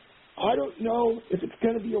 Now, I don't know if it's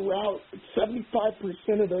going to be a rout.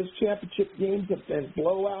 75% of those championship games have been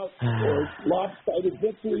blowouts or lopsided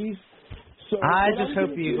victories. So I just hope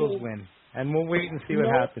the Eagles win, and we'll wait and see what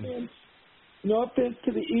happens. No offense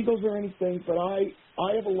to the Eagles or anything, but I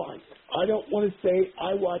have a life. I don't want to say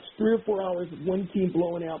I watched 3 or 4 hours of one team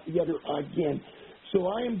blowing out the other again. So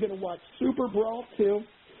I am going to watch Super Brawl 2.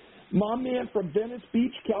 My man from Venice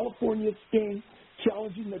Beach, California, Sting,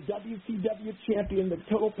 challenging the WCW champion, the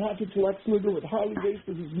Total Package Lex Luger with Harley Race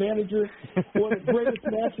as his manager. One of the greatest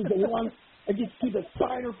matches along. I get to see the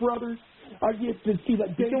Steiner brothers. I get to see the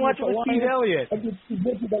You can watch it with Steve Elliott. I get to see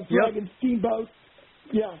the Dragon Steamboat.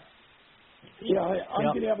 Yeah. Yeah, I'm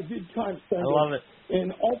going to have a good time Sunday. I love it.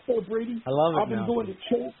 And also, Brady, I love it I've been now. going to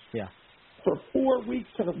church for 4 weeks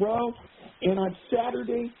in a row. And on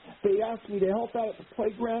Saturday, they asked me to help out at the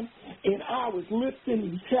playground. And I was lifting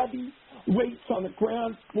these heavy weights on the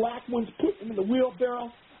ground, black ones, putting them in the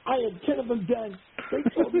wheelbarrow. I had 10 of them done. They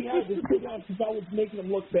told me I had to sit down because I was making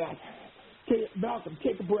them look bad. Malcolm,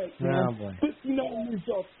 take a break, man. Oh, boy. 59 years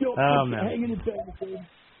old, still man. hanging and banging, baby.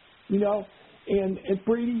 You know, and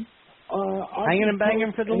Brady, hanging and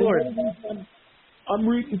banging for the Lord. I'm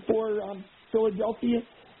rooting for Philadelphia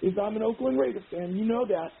is I'm an Oakland Raiders fan. You know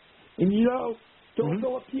that. And you know, Phil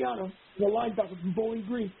Filippiano, the linebacker from Bowling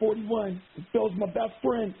Green, 41. Phil's my best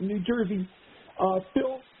friend from New Jersey.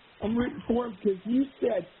 Phil, I'm rooting for him because you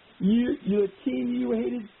said the team you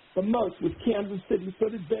hated the most was Kansas City. So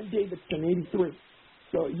did Ben Davidson, 83.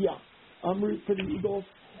 So, yeah, I'm rooting for the Eagles.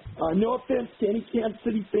 No offense to any Kansas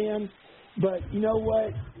City fans, but you know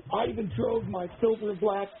what? I even drove my silver and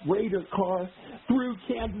black Raider car through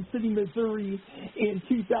Kansas City, Missouri in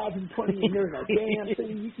 2020, and there's a damn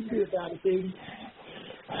thing you can do about it, baby.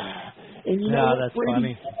 And you know what, that's Brady?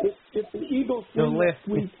 funny. If the Eagles win next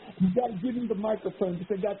week, you got to give me the microphone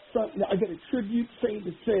because I got something. I got a tribute thing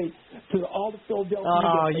to say to all the Philadelphia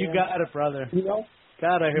Eagles you fans. got it, brother. You know?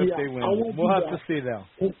 God, I hope they win. We'll have to see, though.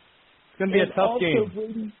 It's going to be a tough game.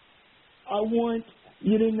 Brady, I want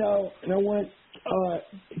you to know, and I want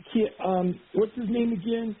what's his name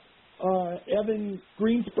again? Evan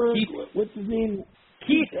Greensburg. What's his name?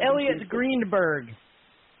 Keith Elliott Greenberg.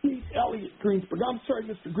 Keith Elliott Greensburg. I'm sorry,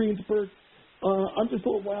 Mr. Greensburg. I'm just a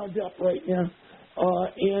little wound up right now.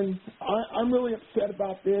 And I'm really upset about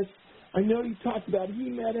about this. I know he talked about he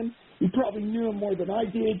met him. He probably knew him more than I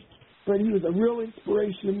did, but he was a real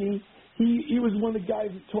inspiration to me. He was one of the guys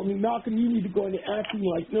that told me, Malcolm, you need to go into acting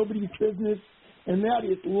like nobody's business, and that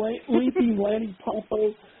is Leaping Lanny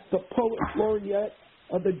Poffo, the poet laureate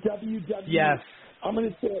of the WWE. Yes. I'm going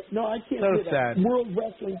to say it. No, I can't So say that. sad. World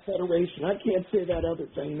Wrestling Federation. I can't say that other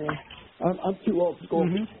thing, man. I'm too old school.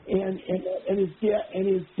 Mm-hmm. And his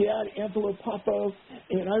dad, Angelo Poffo.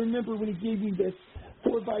 And I remember when he gave me this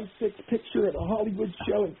 4x6 picture at a Hollywood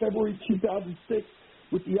show in February 2006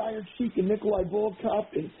 with the Iron Sheik and Nikolai Volkov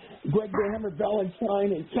and Greg the Hammer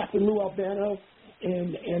Valentine and Captain Lou Albano,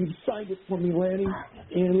 and he signed it for me, Lanny.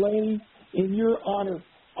 And Lanny, in your honor,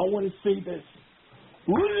 I want to say this.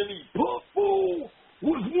 Lanny Poffo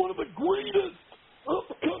was one of the greatest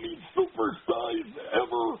upcoming superstars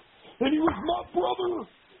ever, and he was my brother,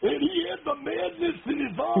 and he had the madness in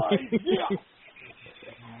his eyes. Yeah.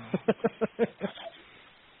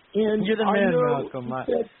 And You're the I man, know Malcolm.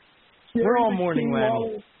 he said, We're all Jerry the mourning King Lanny.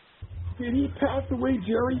 Lawler, did he pass away,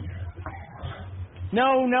 Jerry?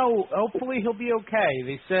 No. Hopefully he'll be okay.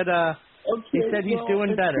 They said he said he's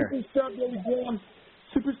doing better. Superstar Billy Graham,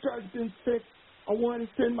 Superstar's been sick. I want to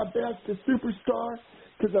send my best to Superstar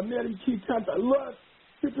because I met him 2 times. I love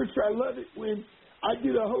Superstar. I love it when I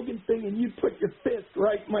do the Hogan thing and you put your fist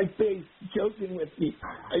right in my face, joking with me.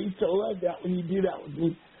 I used to love that when you do that with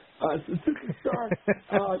me. So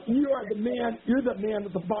Superstar, you are the man. You're the man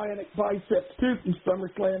with the bionic biceps too from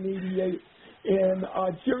SummerSlam '88. And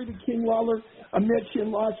Jerry the King Lawler, I met you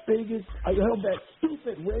in Las Vegas. I held that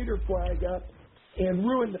stupid Raider flag up and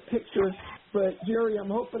ruined the picture. But Jerry,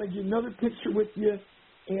 I'm hoping I get another picture with you.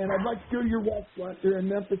 And I'd like to go to your restaurant there in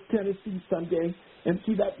Memphis, Tennessee someday and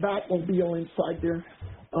see that Batmobile inside there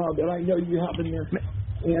that I know you have in there.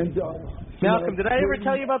 And Malcolm, did I ever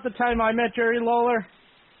tell you about the time I met Jerry Lawler?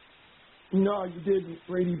 No, you didn't,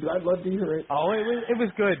 Brady, but I'd love to hear it. Oh, it was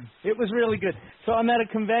good. It was really good. So I'm at a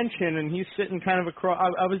convention, and he's sitting kind of across.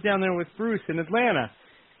 I was down there with Bruce in Atlanta,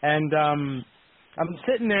 and I'm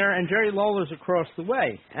sitting there, and Jerry Lawler's across the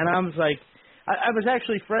way. And I was like, I was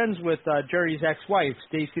actually friends with Jerry's ex-wife,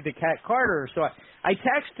 Stacy the Cat Carter. So I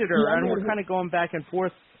texted her, and we're kind of going back and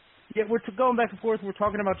forth. Yeah, we're going back and forth. We're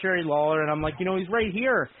talking about Jerry Lawler, and I'm like, he's right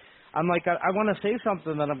here. I'm like, I want to say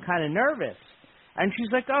something that I'm kind of nervous. And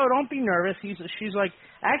she's like, oh, don't be nervous. She's like,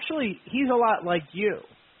 actually, he's a lot like you.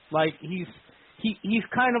 Like, he's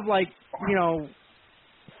kind of like,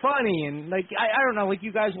 funny. And, like, I don't know, like,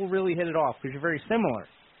 you guys will really hit it off because you're very similar.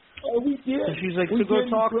 Oh, we did. So she's like, so go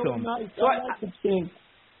talk to him. Nice. So I like the king.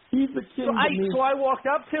 He's the king So I walked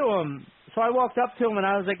up to him. And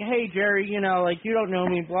I was like, hey, Jerry, you don't know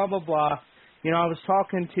me, blah, blah, blah. I was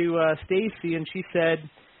talking to Stacy, and she said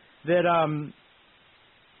that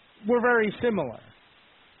we're very similar.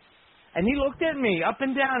 And he looked at me up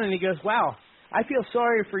and down, and he goes, wow, I feel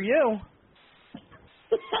sorry for you.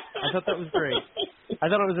 I thought that was great. I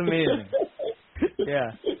thought it was amazing.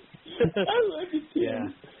 Yeah. I love the king. Yeah.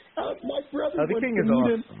 My brother the king is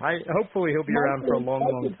awesome. Hopefully he'll be around for a long,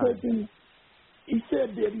 long time. He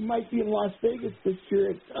said that he might be in Las Vegas this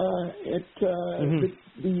year at the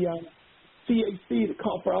CAC, the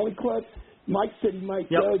Call for Ollie Club. Mike said he might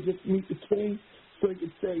go just meet the king so he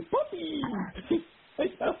could say, puppy!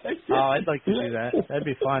 Oh, I'd like to do that. That'd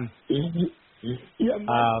be fun. Yeah,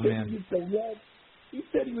 Mike man. He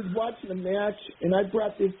said he was watching a match, and I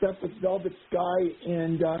brought this up with Velvet Sky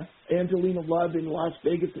and Angelina Love in Las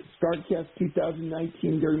Vegas at StarCast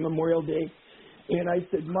 2019 during Memorial Day. And I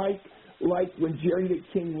said, Mike, like when Jerry the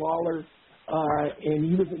King Lawler, and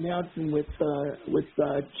he was announcing with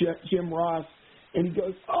Jim Ross, and he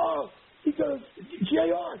goes,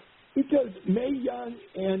 JR, he goes, Mae Young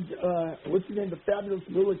and, what's his name, the Fabulous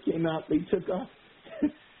Moolah came out, they took off.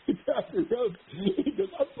 He got the rope. He goes,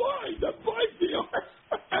 I'm fine, JR.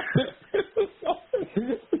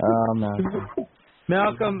 Oh,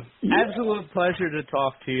 Malcolm, absolute pleasure to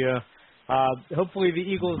talk to you. Hopefully the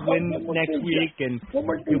Eagles win next week, and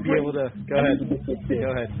you'll be able to go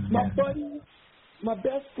ahead. My buddy, my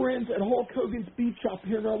best friends at Hulk Hogan's Beach Shop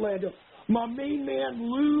here in Orlando. My main man,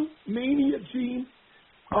 Lou, Mania Gene,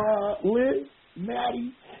 Liz,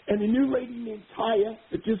 Maddie, and a new lady named Taya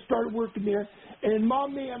that just started working there. And my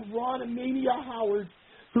man, Ron and Mania Howard,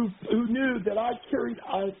 who knew that I carried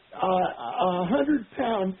a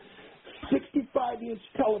 100-pound, 65-inch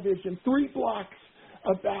television, 3 blocks,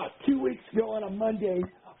 about 2 weeks ago on a Monday,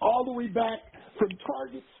 all the way back from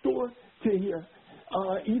Target store to here.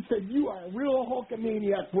 He said, you are a real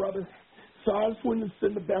Hulkamaniac, brother. So I just wanted to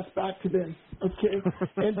send the best back to them, okay?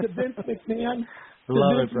 And to Vince McMahon,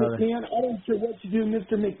 brother. McMahon, I don't care what you do,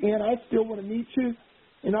 Mr. McMahon. I still want to meet you.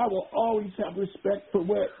 and I will always have respect for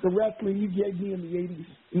what the wrestling you gave me in the 80s,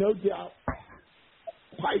 no doubt.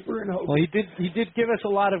 Piper and Hogan. Well, he did give us a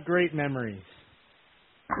lot of great memories,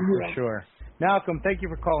 for sure. Malcolm, thank you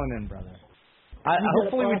for calling in, brother.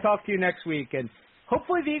 Hopefully we talk to you next week, and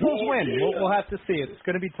hopefully the Eagles win. We'll have to see it. It's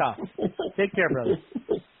going to be tough. Take care, brother.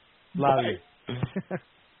 Love you.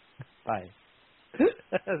 Bye.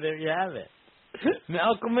 There you have it.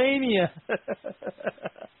 Malcolmania.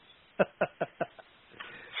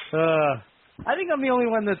 I think I'm the only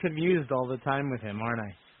one that's amused all the time with him, aren't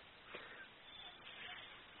I?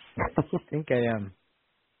 I think I am.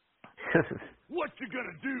 What you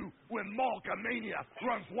gonna do when Malcolmania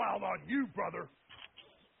runs wild on you, brother?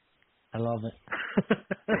 I love it.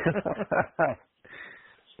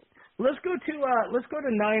 Let's go to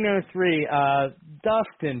 903.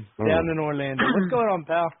 Dustin down in Orlando. What's going on,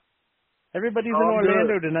 pal? Everybody's in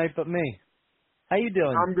Orlando tonight but me. How you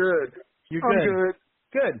doing? I'm good. You're good.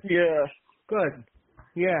 Good. Yeah. Good.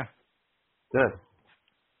 Yeah. Good.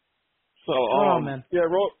 So, man. yeah,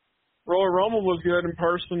 Royal Rumble was good in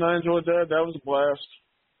person. I enjoyed that. That was a blast.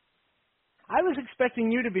 I was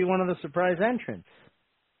expecting you to be one of the surprise entrants.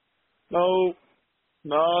 No,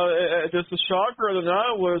 just the shocker of the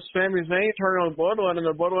night was Sami Zayn turning on Bloodline and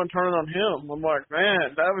the Bloodline turning on him. I'm like,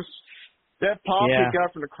 man, that pop he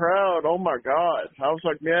got from the crowd. Oh my God! I was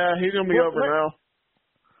like, yeah, he's gonna be over now.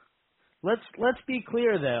 Let's be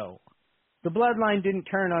clear though, the Bloodline didn't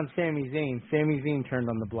turn on Sami Zayn. Sami Zayn turned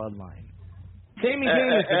on the Bloodline. Sami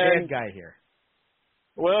Zayn is the bad guy here.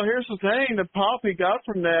 Well, here's the thing: the pop he got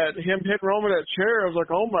from that, him hitting Roman that chair. I was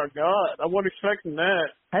like, oh my God! I wasn't expecting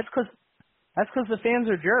that. That's because the fans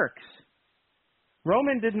are jerks.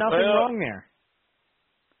 Roman did nothing wrong there.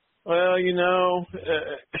 Well,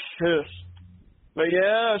 but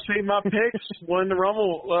yeah, see, my picks won the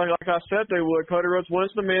Rumble like I said they would. Cody Rhodes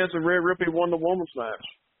wins the men's and Rhea Ripley won the women's match.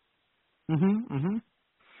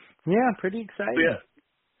 Yeah, pretty exciting. Yeah.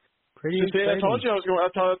 Pretty see, exciting. I told you I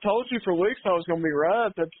told you for weeks I was going to be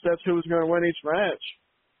right. That's who was going to win each match.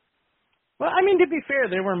 Well, I mean, to be fair,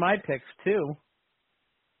 they were my picks too.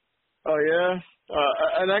 Oh yeah,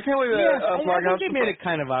 and I can't believe that. Yeah, I think they made it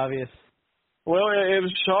kind of obvious. Well, it was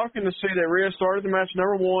shocking to see that Rhea started the match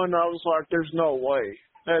number one. I was like, "There's no way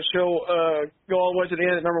that she'll go all the way to the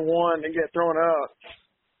end at number one and get thrown out."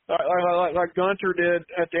 Like Gunther did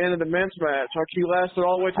at the end of the men's match. Like he lasted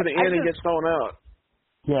all the way to the end and gets thrown out.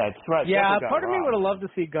 Yeah, it's right. Yeah, part of me would have loved to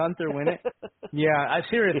see Gunther win it.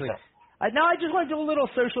 Seriously. Now I just want to do a little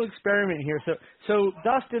social experiment here. So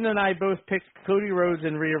Dustin and I both picked Cody Rhodes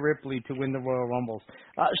and Rhea Ripley to win the Royal Rumbles.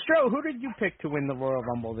 Stro, who did you pick to win the Royal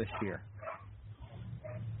Rumble this year?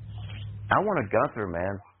 I wanted Gunther,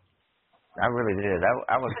 man. I really did.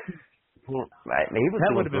 I was. He was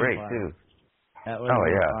doing great too. That would have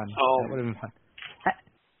been fun. That would have been fun.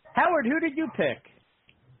 Howard, who did you pick?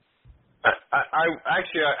 I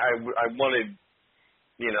wanted,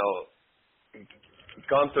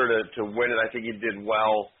 Gunther to win it. I think he did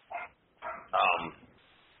well.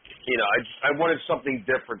 I wanted something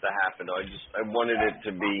different to happen. I wanted it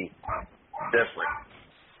to be different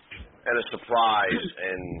and a surprise,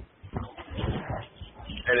 and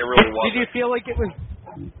it really wasn't. Did you feel like it was?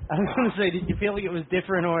 I was going to say, did you feel like it was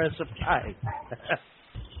different or a surprise? It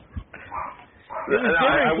was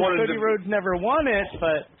different because Cody Rhodes never won it,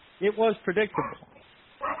 but it was predictable.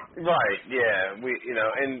 Right? Yeah.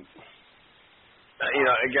 Again,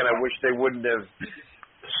 I wish they wouldn't have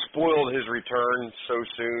spoiled his return so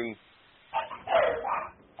soon.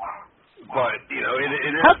 But it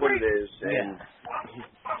is what it is. And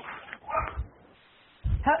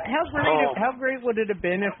how great would it have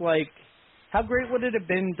been if how great would it have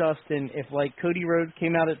been, Dustin, if Cody Rhodes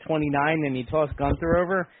came out at 29 and he tossed Gunther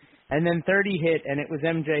over, and then 30 hit and it was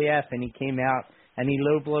MJF and he came out and he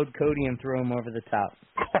low-blowed Cody and threw him over the top?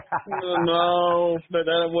 No,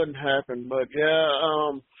 that wouldn't happen. But yeah,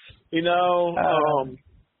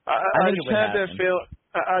 I just had that feel.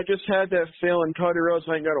 I just had that feeling Cody Rhodes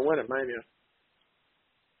ain't gonna win it, Mania.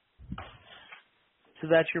 So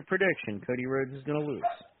that's your prediction? Cody Rhodes is gonna lose.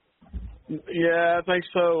 Yeah, I think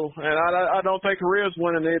so, and I don't think Rhea's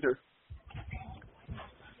winning either.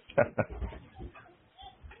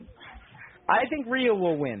 I think Rhea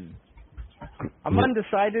will win. I'm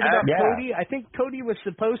undecided about Cody. I think Cody was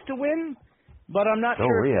supposed to win, but I'm not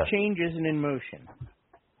sure if the change isn't in motion.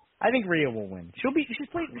 I think Rhea will win. She's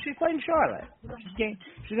playing Charlotte.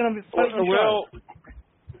 She's going to be playing Charlotte.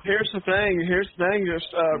 Here's the thing,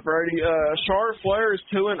 Brady. Charlotte Flair is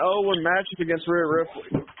 2-0 in matches against Rhea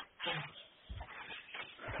Ripley.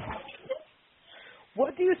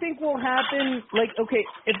 What do you think will happen? Like, okay,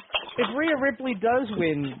 if Rhea Ripley does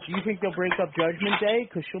win, do you think they'll break up Judgment Day?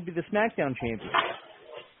 Because she'll be the SmackDown champion.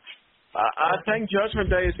 I think Judgment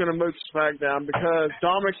Day is going to move to SmackDown because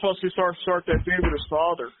Dominic's supposed to start that feud with his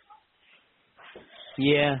father.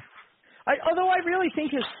 Yeah. Although I really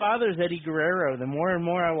think his father's Eddie Guerrero. The more and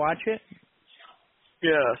more I watch it.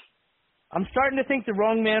 Yeah. I'm starting to think the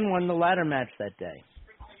wrong man won the ladder match that day.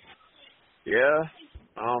 Yeah.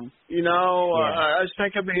 I just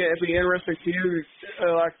think it'd be interesting to you,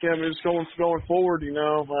 like them just going forward.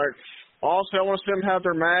 Like also I want to see them have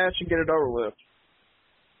their match and get it over with.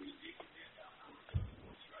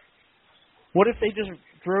 What if they just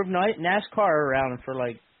drove NASCAR around for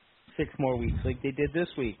like 6 more weeks, like they did this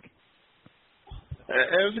week?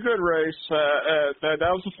 It was a good race.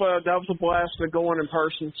 That was a blast to go in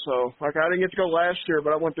person. So, like, I didn't get to go last year,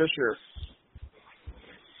 but I went this year.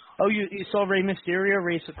 Oh, you saw Rey Mysterio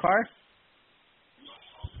race a car?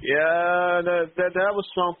 Yeah, that was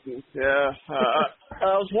something. Yeah,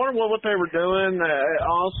 I was wondering what they were doing.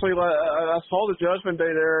 Honestly, I saw the Judgment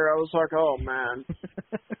Day there. I was like, oh man.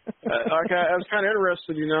 I was kind of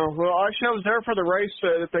interested, Well, actually, I was there for the race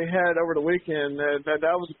that they had over the weekend. That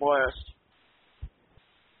was a blast.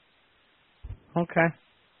 Okay.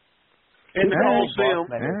 In the Coliseum.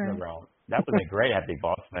 That would be great. Have the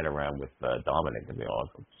boss man around with Dominic. That'd be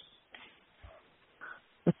awesome.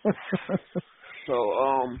 So,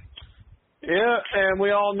 yeah, and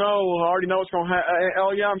we all already know what's going to happen.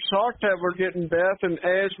 Oh, yeah, I'm shocked that we're getting Beth and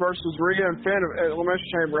Edge versus Rhea and Finn at Elimination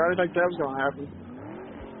Chamber. I didn't think that was going to happen.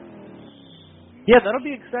 Yeah, that'll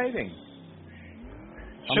be exciting.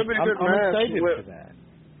 Should be a good match. I'm excited for that.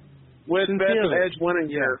 With Beth and Edge winning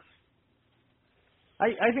here.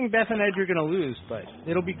 I think Beth and Edge are going to lose, but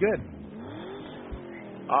it'll be good.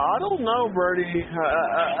 I don't know, Brady.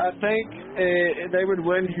 I think they would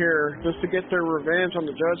win here just to get their revenge on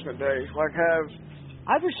the Judgment Day. Like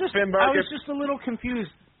I was just a little confused.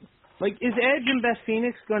 Like, is Edge and Beth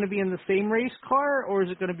Phoenix going to be in the same race car, or is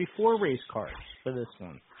it going to be 4 race cars for this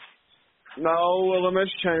one? No,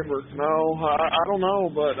 Elimination Chamber. No, I don't know,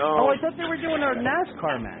 but I thought they were doing a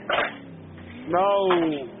NASCAR match. No.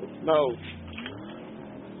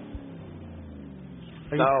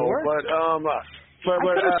 Are you sure?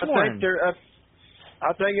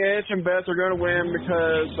 I think Edge and Beth are going to win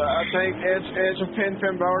because I think Edge will pin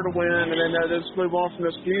Finn Balor to win, and then they'll just move on from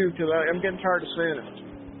this feud because I'm getting tired of seeing it.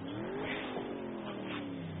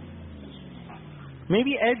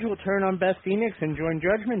 Maybe Edge will turn on Beth Phoenix and join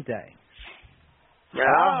Judgment Day. Man,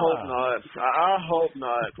 I hope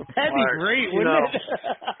not. That'd be great, wouldn't it?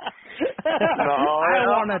 No, I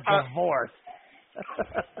want a divorce.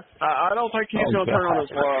 I don't think he's going to turn on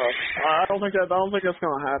his wife. I don't think that's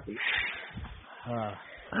going to happen.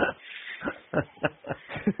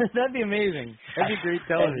 That'd be amazing. That'd be great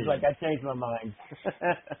television. He's like, I changed my mind.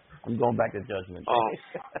 I'm going back to Judgment.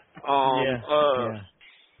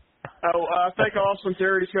 I think Austin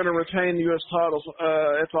Theory's going to retain the U.S. titles.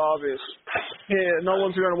 It's obvious. Yeah, no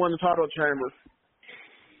one's going to win the title chamber.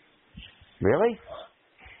 Really?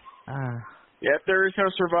 Yeah, Theory's going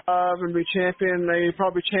to survive and be champion. They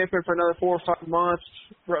probably champion for another 4 or 5 months,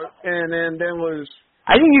 and then lose.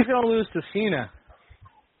 I think he's going to lose to Cena.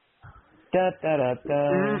 I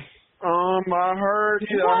heard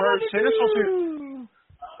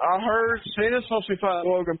Cena's supposed to be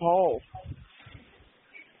fighting Logan Paul.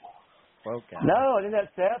 Okay. No, isn't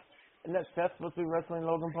that Seth? Isn't that Seth supposed to be wrestling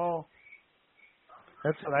Logan Paul?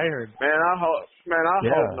 That's what I heard. Man, I hope not.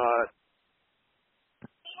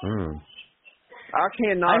 I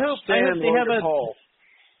cannot stand Logan Paul.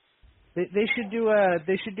 They should do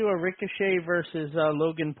a Ricochet versus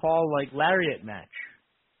Logan Paul like lariat match.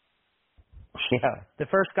 Yeah. The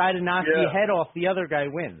first guy to knock the head off the other guy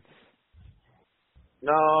wins.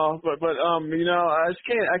 No, but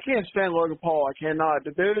I can't stand Logan Paul. I cannot.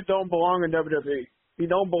 The dude don't belong in WWE. He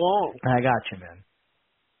don't belong. I got you, man.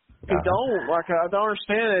 He don't. Like, I don't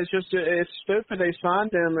understand it. It's stupid they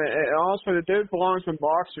signed him. And also, the dude belongs in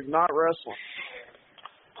boxing, not wrestling.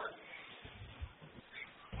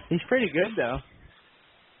 He's pretty good, though.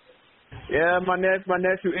 Yeah, my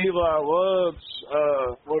nephew Eli loves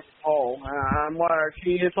Logan Paul. I'm like,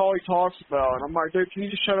 it's all he talks about. And I'm like, dude, can you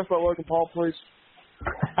just shut up about Logan Paul, please?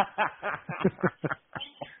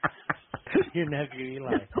 Your nephew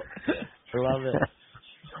Eli. Love it.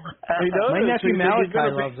 He does. My nephew Malachi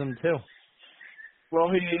loves him too. Well,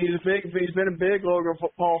 he's been a big Logan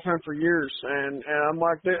Paul fan for years, and I'm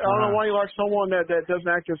like, I don't know why you like someone that doesn't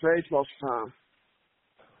act his age most of the time.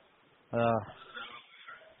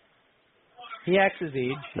 He acts his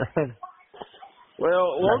age.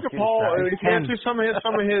 Well, Logan Paul, if you Ken. ever see if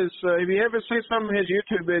you ever see some of his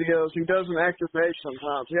YouTube videos, he doesn't act his age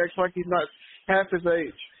sometimes. He acts like he's not half his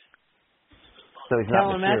age. So he's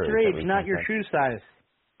Tell not him that's your mature, is age, what not you're your shoe size.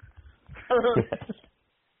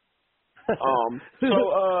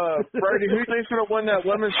 Brady, who do you think's going to win that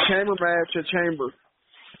women's chamber match at Chamber?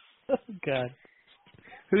 Oh, God.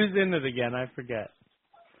 Who's in it again? I forget.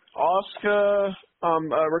 Asuka,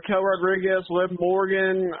 Raquel Rodriguez, Liv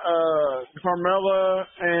Morgan, Carmella,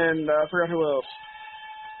 and I forgot who else.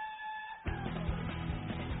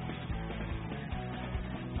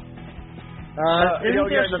 Isn't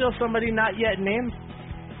there still somebody not yet named?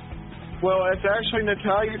 Well, it's actually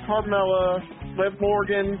Natalya, Carmella, Liv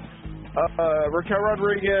Morgan, Raquel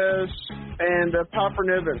Rodriguez, and Piper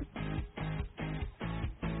Niven.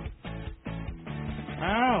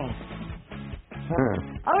 Oh. I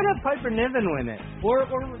would have Piper Niven win it, or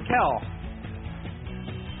Raquel,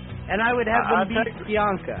 and I would have them beat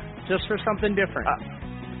Bianca just for something different.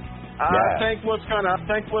 I think what's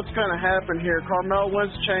gonna happen here. Carmella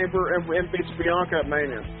wins the Chamber and beats Bianca at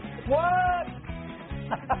Mania. What?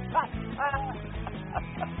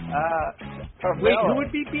 Wait, who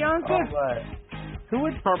would beat Bianca? Who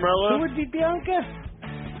would Carmella? Who would beat Bianca?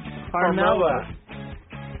 Carmella.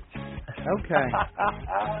 Okay.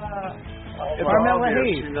 Carmella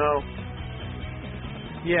Hayes. You know.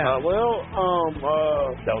 Yeah.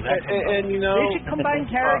 And you know, they should combine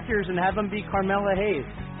characters and have them be Carmella Hayes.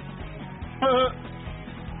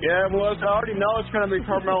 Yeah, well, I already know it's going to be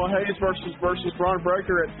Carmella Hayes versus Braun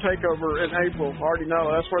Breaker at TakeOver in April. I already know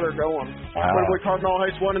that's where they're going. With Carmella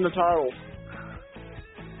Hayes winning the title.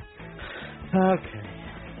 Okay.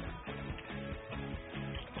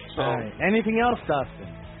 So, all right. Anything else, Dustin?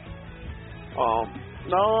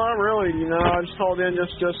 No, not really. You know, I just called in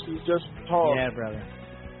just talk. Yeah, brother.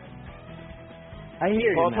 I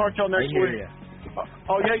hear you. I'll talk to you next week.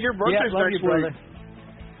 Oh yeah, your birthday's next week.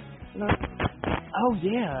 Oh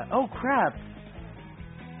yeah. Oh crap.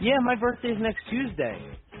 Yeah, my birthday's next Tuesday.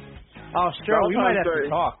 Oh, sure. We might have to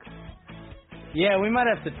talk. Yeah, we might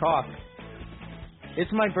have to talk.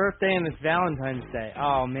 It's my birthday and it's Valentine's Day.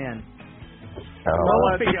 Oh man.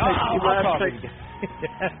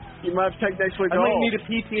 You might have to take next week I off. might need a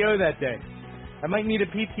PTO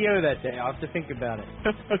that day. I'll have to think about it.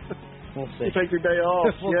 We'll see. You take your day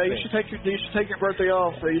off. We'll yeah, see. you should take your birthday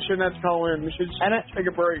off. So you shouldn't have to call in. You should just take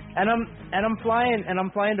a break. And I'm flying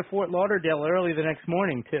to Fort Lauderdale early the next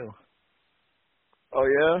morning too. Oh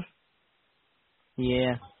yeah.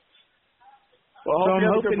 Yeah. Well, so I'm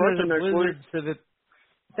hoping there's there's a next blizzard week. for the.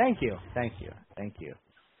 Thank you.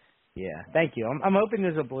 Yeah, thank you. I'm hoping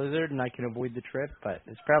there's a blizzard and I can avoid the trip, but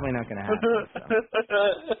it's probably not going to happen. So.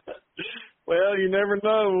 Well, you never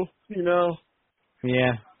know. You know.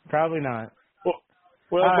 Yeah, probably not.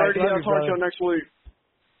 Well, all Brady, right, I'll talk to you next week.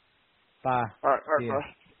 Bye. All right,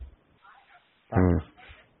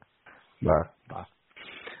 bye. Bye.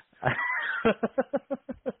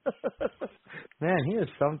 Man, he is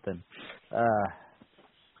something.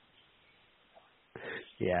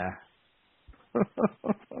 Yeah.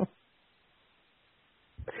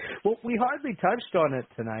 Well, we hardly touched on it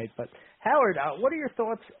tonight, but Howard, what are your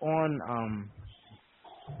thoughts on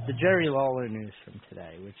the Jerry Lawler news from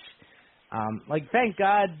today? Which, thank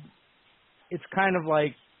God, it's kind of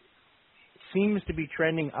seems to be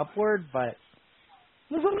trending upward, but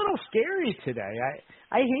it was a little scary today.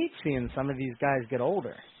 I hate seeing some of these guys get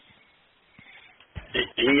older.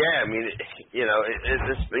 Yeah, I mean,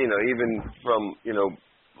 even from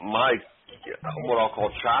my what I'll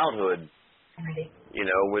call childhood,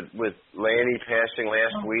 with Lanny passing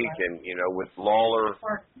last week, and with Lawler,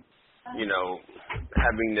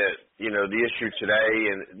 having the issue today,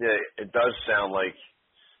 and it does sound like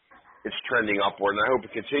it's trending upward, and I hope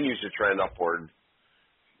it continues to trend upward.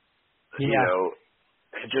 Yeah.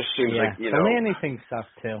 It just seems like the Lanny thing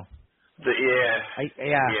sucks too.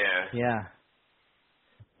 Yeah.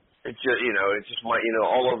 It's just it's just my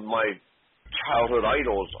all of my childhood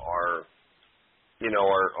idols are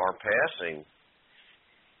passing.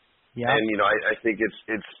 Yeah. And I think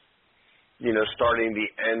it's starting the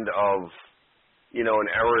end of an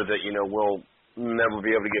era that we'll never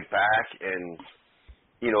be able to get back, and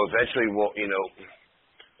eventually we'll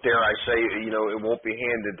dare I say it won't be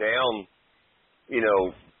handed down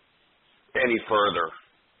any further.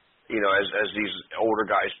 As these older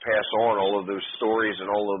guys pass on, all of those stories and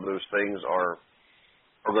all of those things are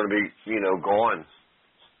going to be gone.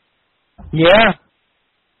 Yeah.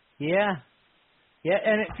 Yeah,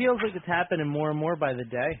 and it feels like it's happening more and more by the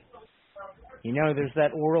day. There's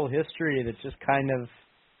that oral history that's just kind of,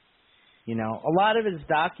 a lot of it's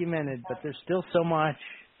documented, but there's still so much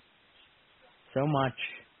So much.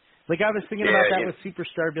 Like I was thinking about that with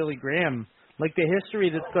Superstar Billy Graham. Like the history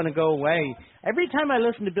that's going to go away. Every time I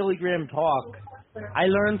listen to Billy Graham talk, I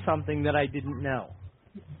learn something that I didn't know.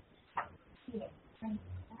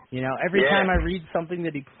 You know, every time I read something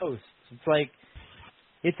that he posts, it's like,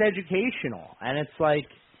 it's educational. And it's like,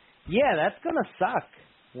 yeah, that's going to suck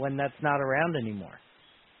when that's not around anymore.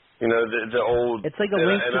 You know, the old... It's like a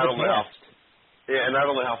link to the past. And I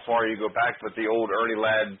don't know how far you go back, but the old Ernie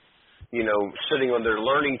Ladd, you know, sitting on their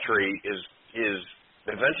learning tree is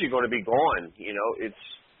eventually going to be gone. You know, it's,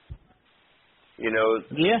 you know,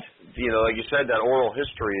 you know, like you said, that oral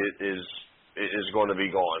history is going to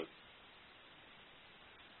be gone.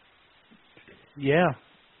 Yeah.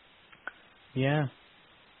 Yeah.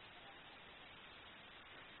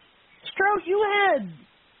 Stroke, you had...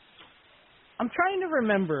 I'm trying to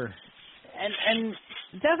remember, and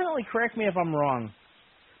definitely correct me if I'm wrong,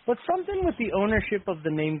 but something with the ownership of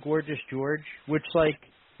the name Gorgeous George, which, like,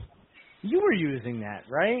 you were using that,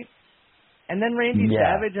 right? And then Randy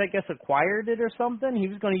Savage, I guess, acquired it or something? He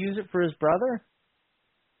was going to use it for his brother?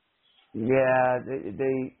 Yeah,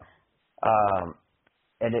 they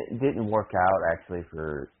and it didn't work out, actually,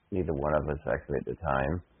 for either one of us, actually, at the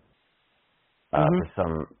time,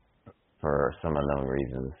 for some unknown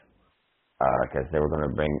reasons. Because they were going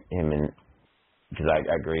to bring him in, because I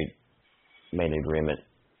made an agreement,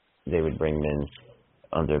 they would bring him in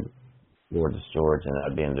under Gorgeous George, and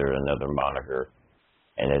I'd be under another moniker,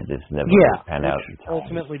 and it just never panned out.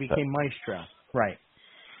 Ultimately became Maestro, right?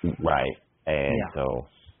 Right, and so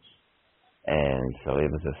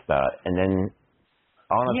it was a start, and then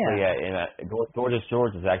honestly, Gorgeous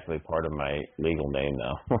George is actually part of my legal name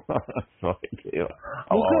now. So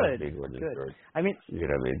I'll always be Gorgeous George. I mean, you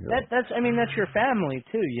know what I mean? that's your family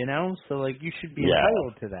too, you know. So like, you should be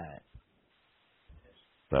entitled to that.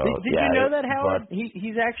 So, did you know that, Howard?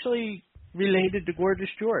 He's actually related to Gorgeous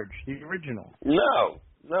George, the original. No.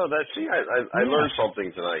 I learned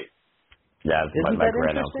something tonight. Yeah, isn't my that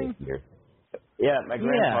granduncle interesting? here. Yeah, my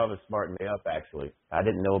grandfather smartened me up, actually. I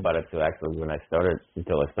didn't know about it until I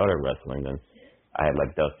started wrestling. Then I had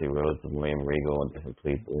like Dusty Rhodes and William Regal and different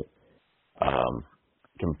people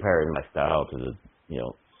comparing my style to the, you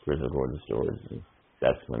know, Grizzly Gorgeous George. And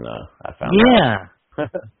that's when I found out.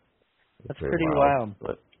 That's pretty wild.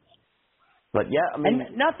 But yeah, I mean,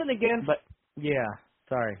 and nothing against. But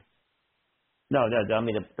sorry. No. I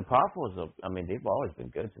mean, the Powerfuls. I mean, they've always been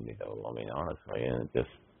good to me, though. I mean, honestly, and it just.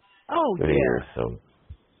 Years, so.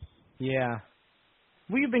 Yeah.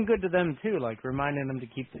 Well, you've been good to them, too, like reminding them to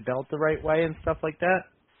keep the belt the right way and stuff like that.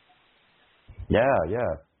 Yeah.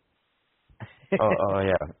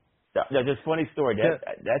 Yeah, just funny story. Did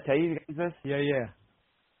I tell you guys this? Yeah.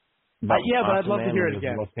 But I'd love to hear it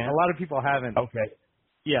again. A lot of people haven't. Okay.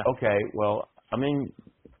 Yeah. Okay, well, I'm in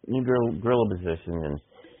gorilla position, and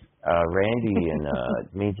Randy and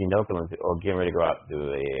me and Gene Okerlund are getting ready to go out and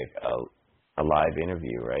do a live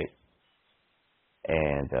interview, right?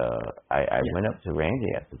 And I went up to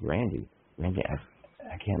Randy. I said, Randy,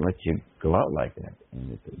 I can't let you go out like that.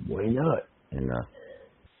 And he said, why not? And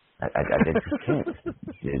I just can't.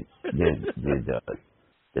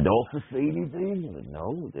 Did Olsen say anything? I said,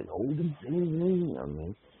 no. Did Holden say anything? I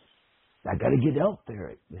mean, I got to get out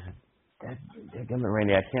there. Damn it,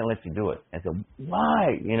 Randy, I can't let you do it. I said,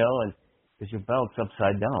 why? You know, and because your belt's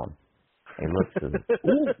upside down. He looks at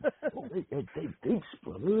it. Thanks,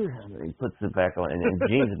 brother. And he puts it back on, and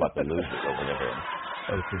Gene's about to lose it over there.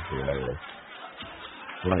 That was hilarious.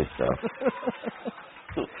 Funny stuff.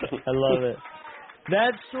 I love it.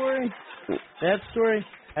 That story,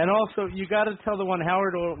 and also you got to tell the one.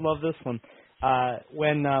 Howard will love this one.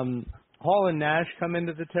 When Hall and Nash come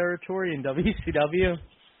into the territory in WCW.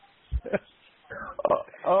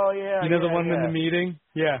 Yeah. You know the one in the meeting?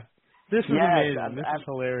 Yeah. This is amazing. This is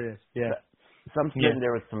hilarious. Yeah. So I'm sitting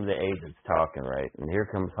there with some of the agents talking, right? And here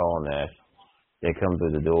comes Hall and Nash. They come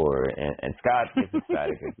through the door, and Scott gets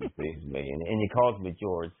excited because he sees me. And he calls me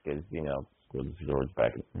George because, you know, it was George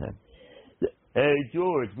back in the day. Hey,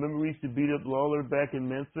 George, remember we used to beat up Lawler back in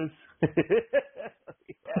Memphis?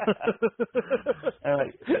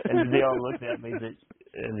 And they all looked at me, and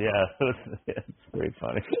it's very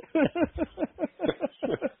funny.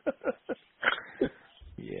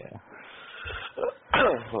 Yeah.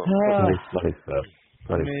 Funny stuff.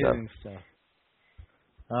 Amazing stuff.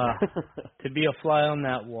 To be a fly on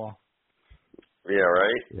that wall. Yeah,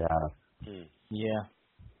 right? Yeah. Yeah.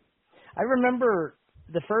 I remember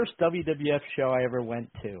the first WWF show I ever went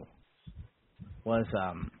to was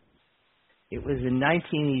it was in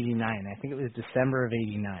 1989. I think it was December of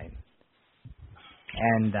 '89.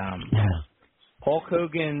 And Hulk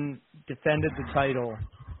Hogan defended the title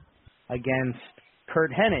against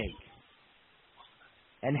Kurt Hennig.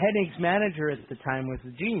 And Hennig's manager at the time was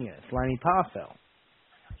the genius, Lenny Poffo.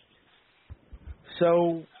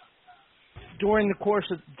 So during the course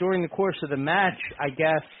of the match, I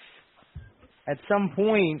guess at some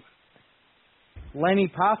point Lenny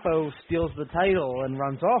Poffo steals the title and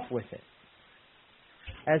runs off with it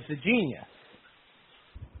as the genius.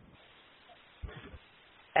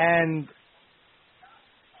 And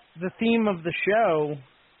the theme of the show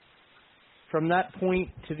from that point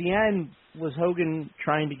to the end was Hogan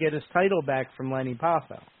trying to get his title back from Lenny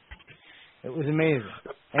Poffo. It was amazing.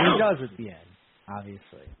 And he does at the end,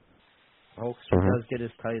 obviously. Hulkster does get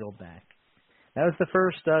his title back. That was the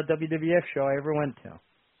first WWF show I ever went to.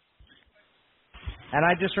 And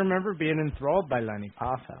I just remember being enthralled by Lenny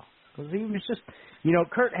Poffo. Because he was just,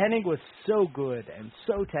 Kurt Hennig was so good and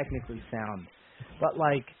so technically sound. But,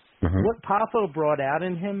 what Poffo brought out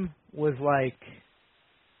in him was,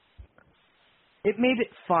 it made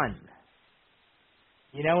it fun.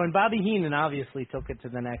 And Bobby Heenan obviously took it to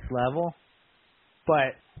the next level.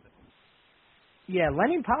 But, yeah,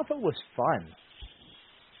 Lenny Poffo was fun.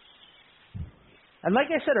 And like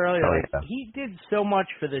I said earlier, he did so much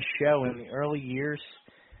for the show in the early years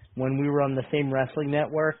when we were on the same wrestling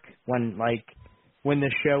network, when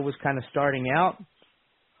the show was kind of starting out.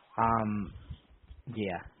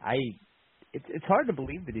 It's hard to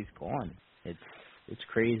believe that he's gone. It's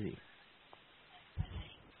crazy.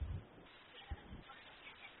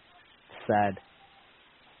 Sad.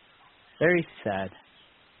 Very sad.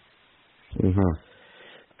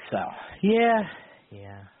 So, yeah.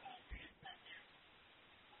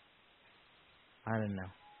 I don't know.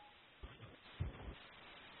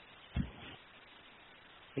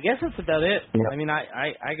 I guess that's about it. Yep. I mean,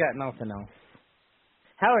 I got nothing else.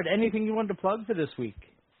 Howard, anything you wanted to plug for this week?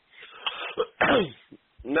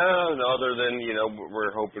 No, other than,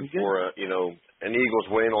 we're hoping for, an Eagles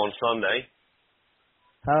win on Sunday.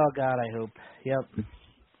 Oh, God, I hope. Yep.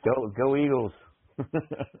 Go Eagles.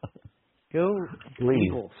 Go Please.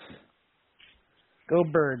 Eagles. Go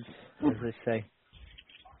Birds, as they say.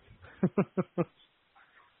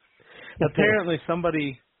 Apparently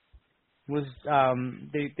somebody was,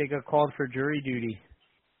 they got called for jury duty.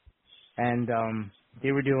 And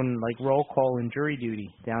they were doing, roll call and jury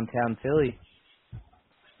duty downtown Philly.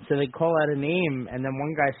 So they call out a name, and then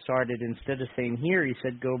one guy started, instead of saying here, he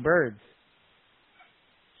said, Go Birds.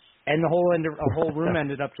 And the whole room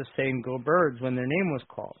ended up just saying Go Birds when their name was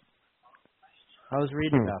called. I was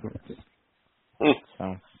reading about this.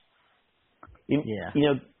 So, yeah.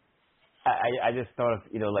 I just thought of,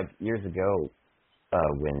 years ago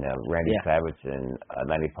when Randy Savage and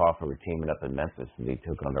Lenny Poffo were teaming up in Memphis, and they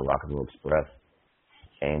took on the Rock and Roll Express.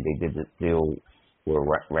 And they did this deal where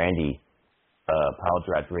Randy pile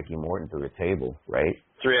drive Ricky Morton through a table, right?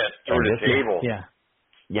 Through the table. Yeah.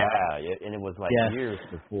 Yeah, and it was years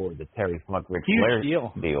before the Terry Funk Ric Flair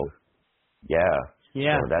deal. Yeah.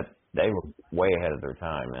 Yeah. So they were way ahead of their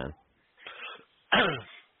time, man.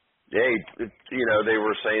 Yeah, they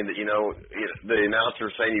were saying that, the announcer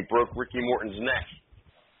was saying he broke Ricky Morton's neck.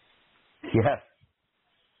 Yeah.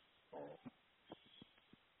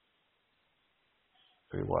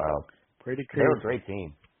 Pretty wild. Pretty crazy. They were a great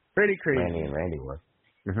team. Pretty crazy. Randy and Randy were.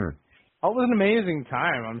 It was an amazing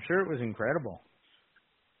time. I'm sure it was incredible.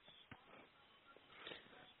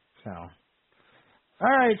 So, all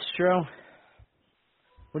right, Stro.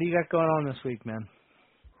 What do you got going on this week, man?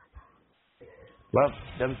 Well,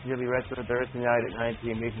 WCW Wrestling Thursday night at 9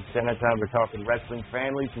 p.m. Eastern Standard Time. We're talking wrestling,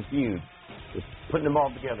 families, and feuds. Just putting them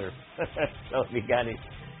all together. So if you got any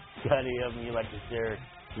of them you'd like to share,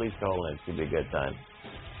 please call in. It's going to be a good time.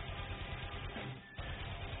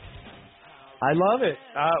 I love it.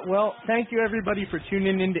 Well, thank you, everybody, for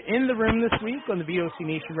tuning in to In the Room this week on the VOC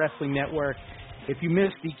Nation Wrestling Network. If you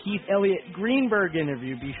missed the Keith Elliott Greenberg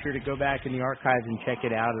interview, be sure to go back in the archives and check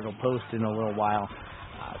it out. It'll post in a little while.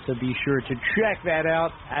 So be sure to check that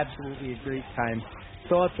out. Absolutely a great time.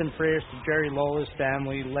 Thoughts and prayers to Jerry Lawler's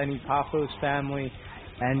family, Lenny Poffo's family.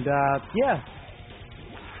 And,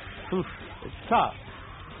 it's tough.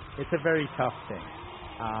 It's a very tough thing.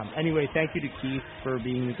 Anyway, thank you to Keith for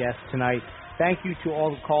being the guest tonight. Thank you to all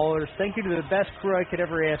the callers. Thank you to the best crew I could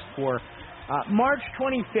ever ask for. March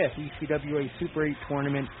 25th, ECWA Super 8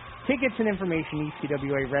 Tournament. Tickets and information,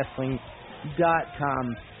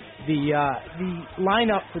 ECWAWrestling.com. The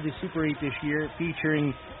lineup for the Super 8 this year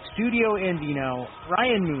featuring Studio Andino,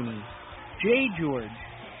 Ryan Mooney, Jay George,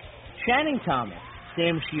 Channing Thomas,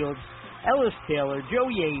 Sam Shields, Ellis Taylor, Joe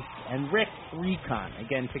Yates, and Rick Recon.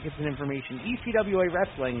 Again, tickets and information,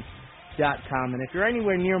 ECWAWrestling.com. And if you're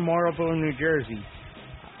anywhere near Marlboro, New Jersey,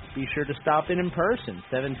 be sure to stop in person,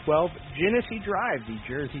 712 Genesee Drive, the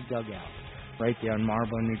Jersey Dugout, right there in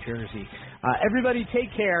Marlborough, New Jersey. Everybody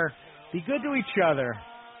take care. Be good to each other.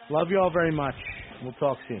 Love you all very much. We'll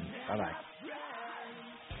talk soon. Bye-bye.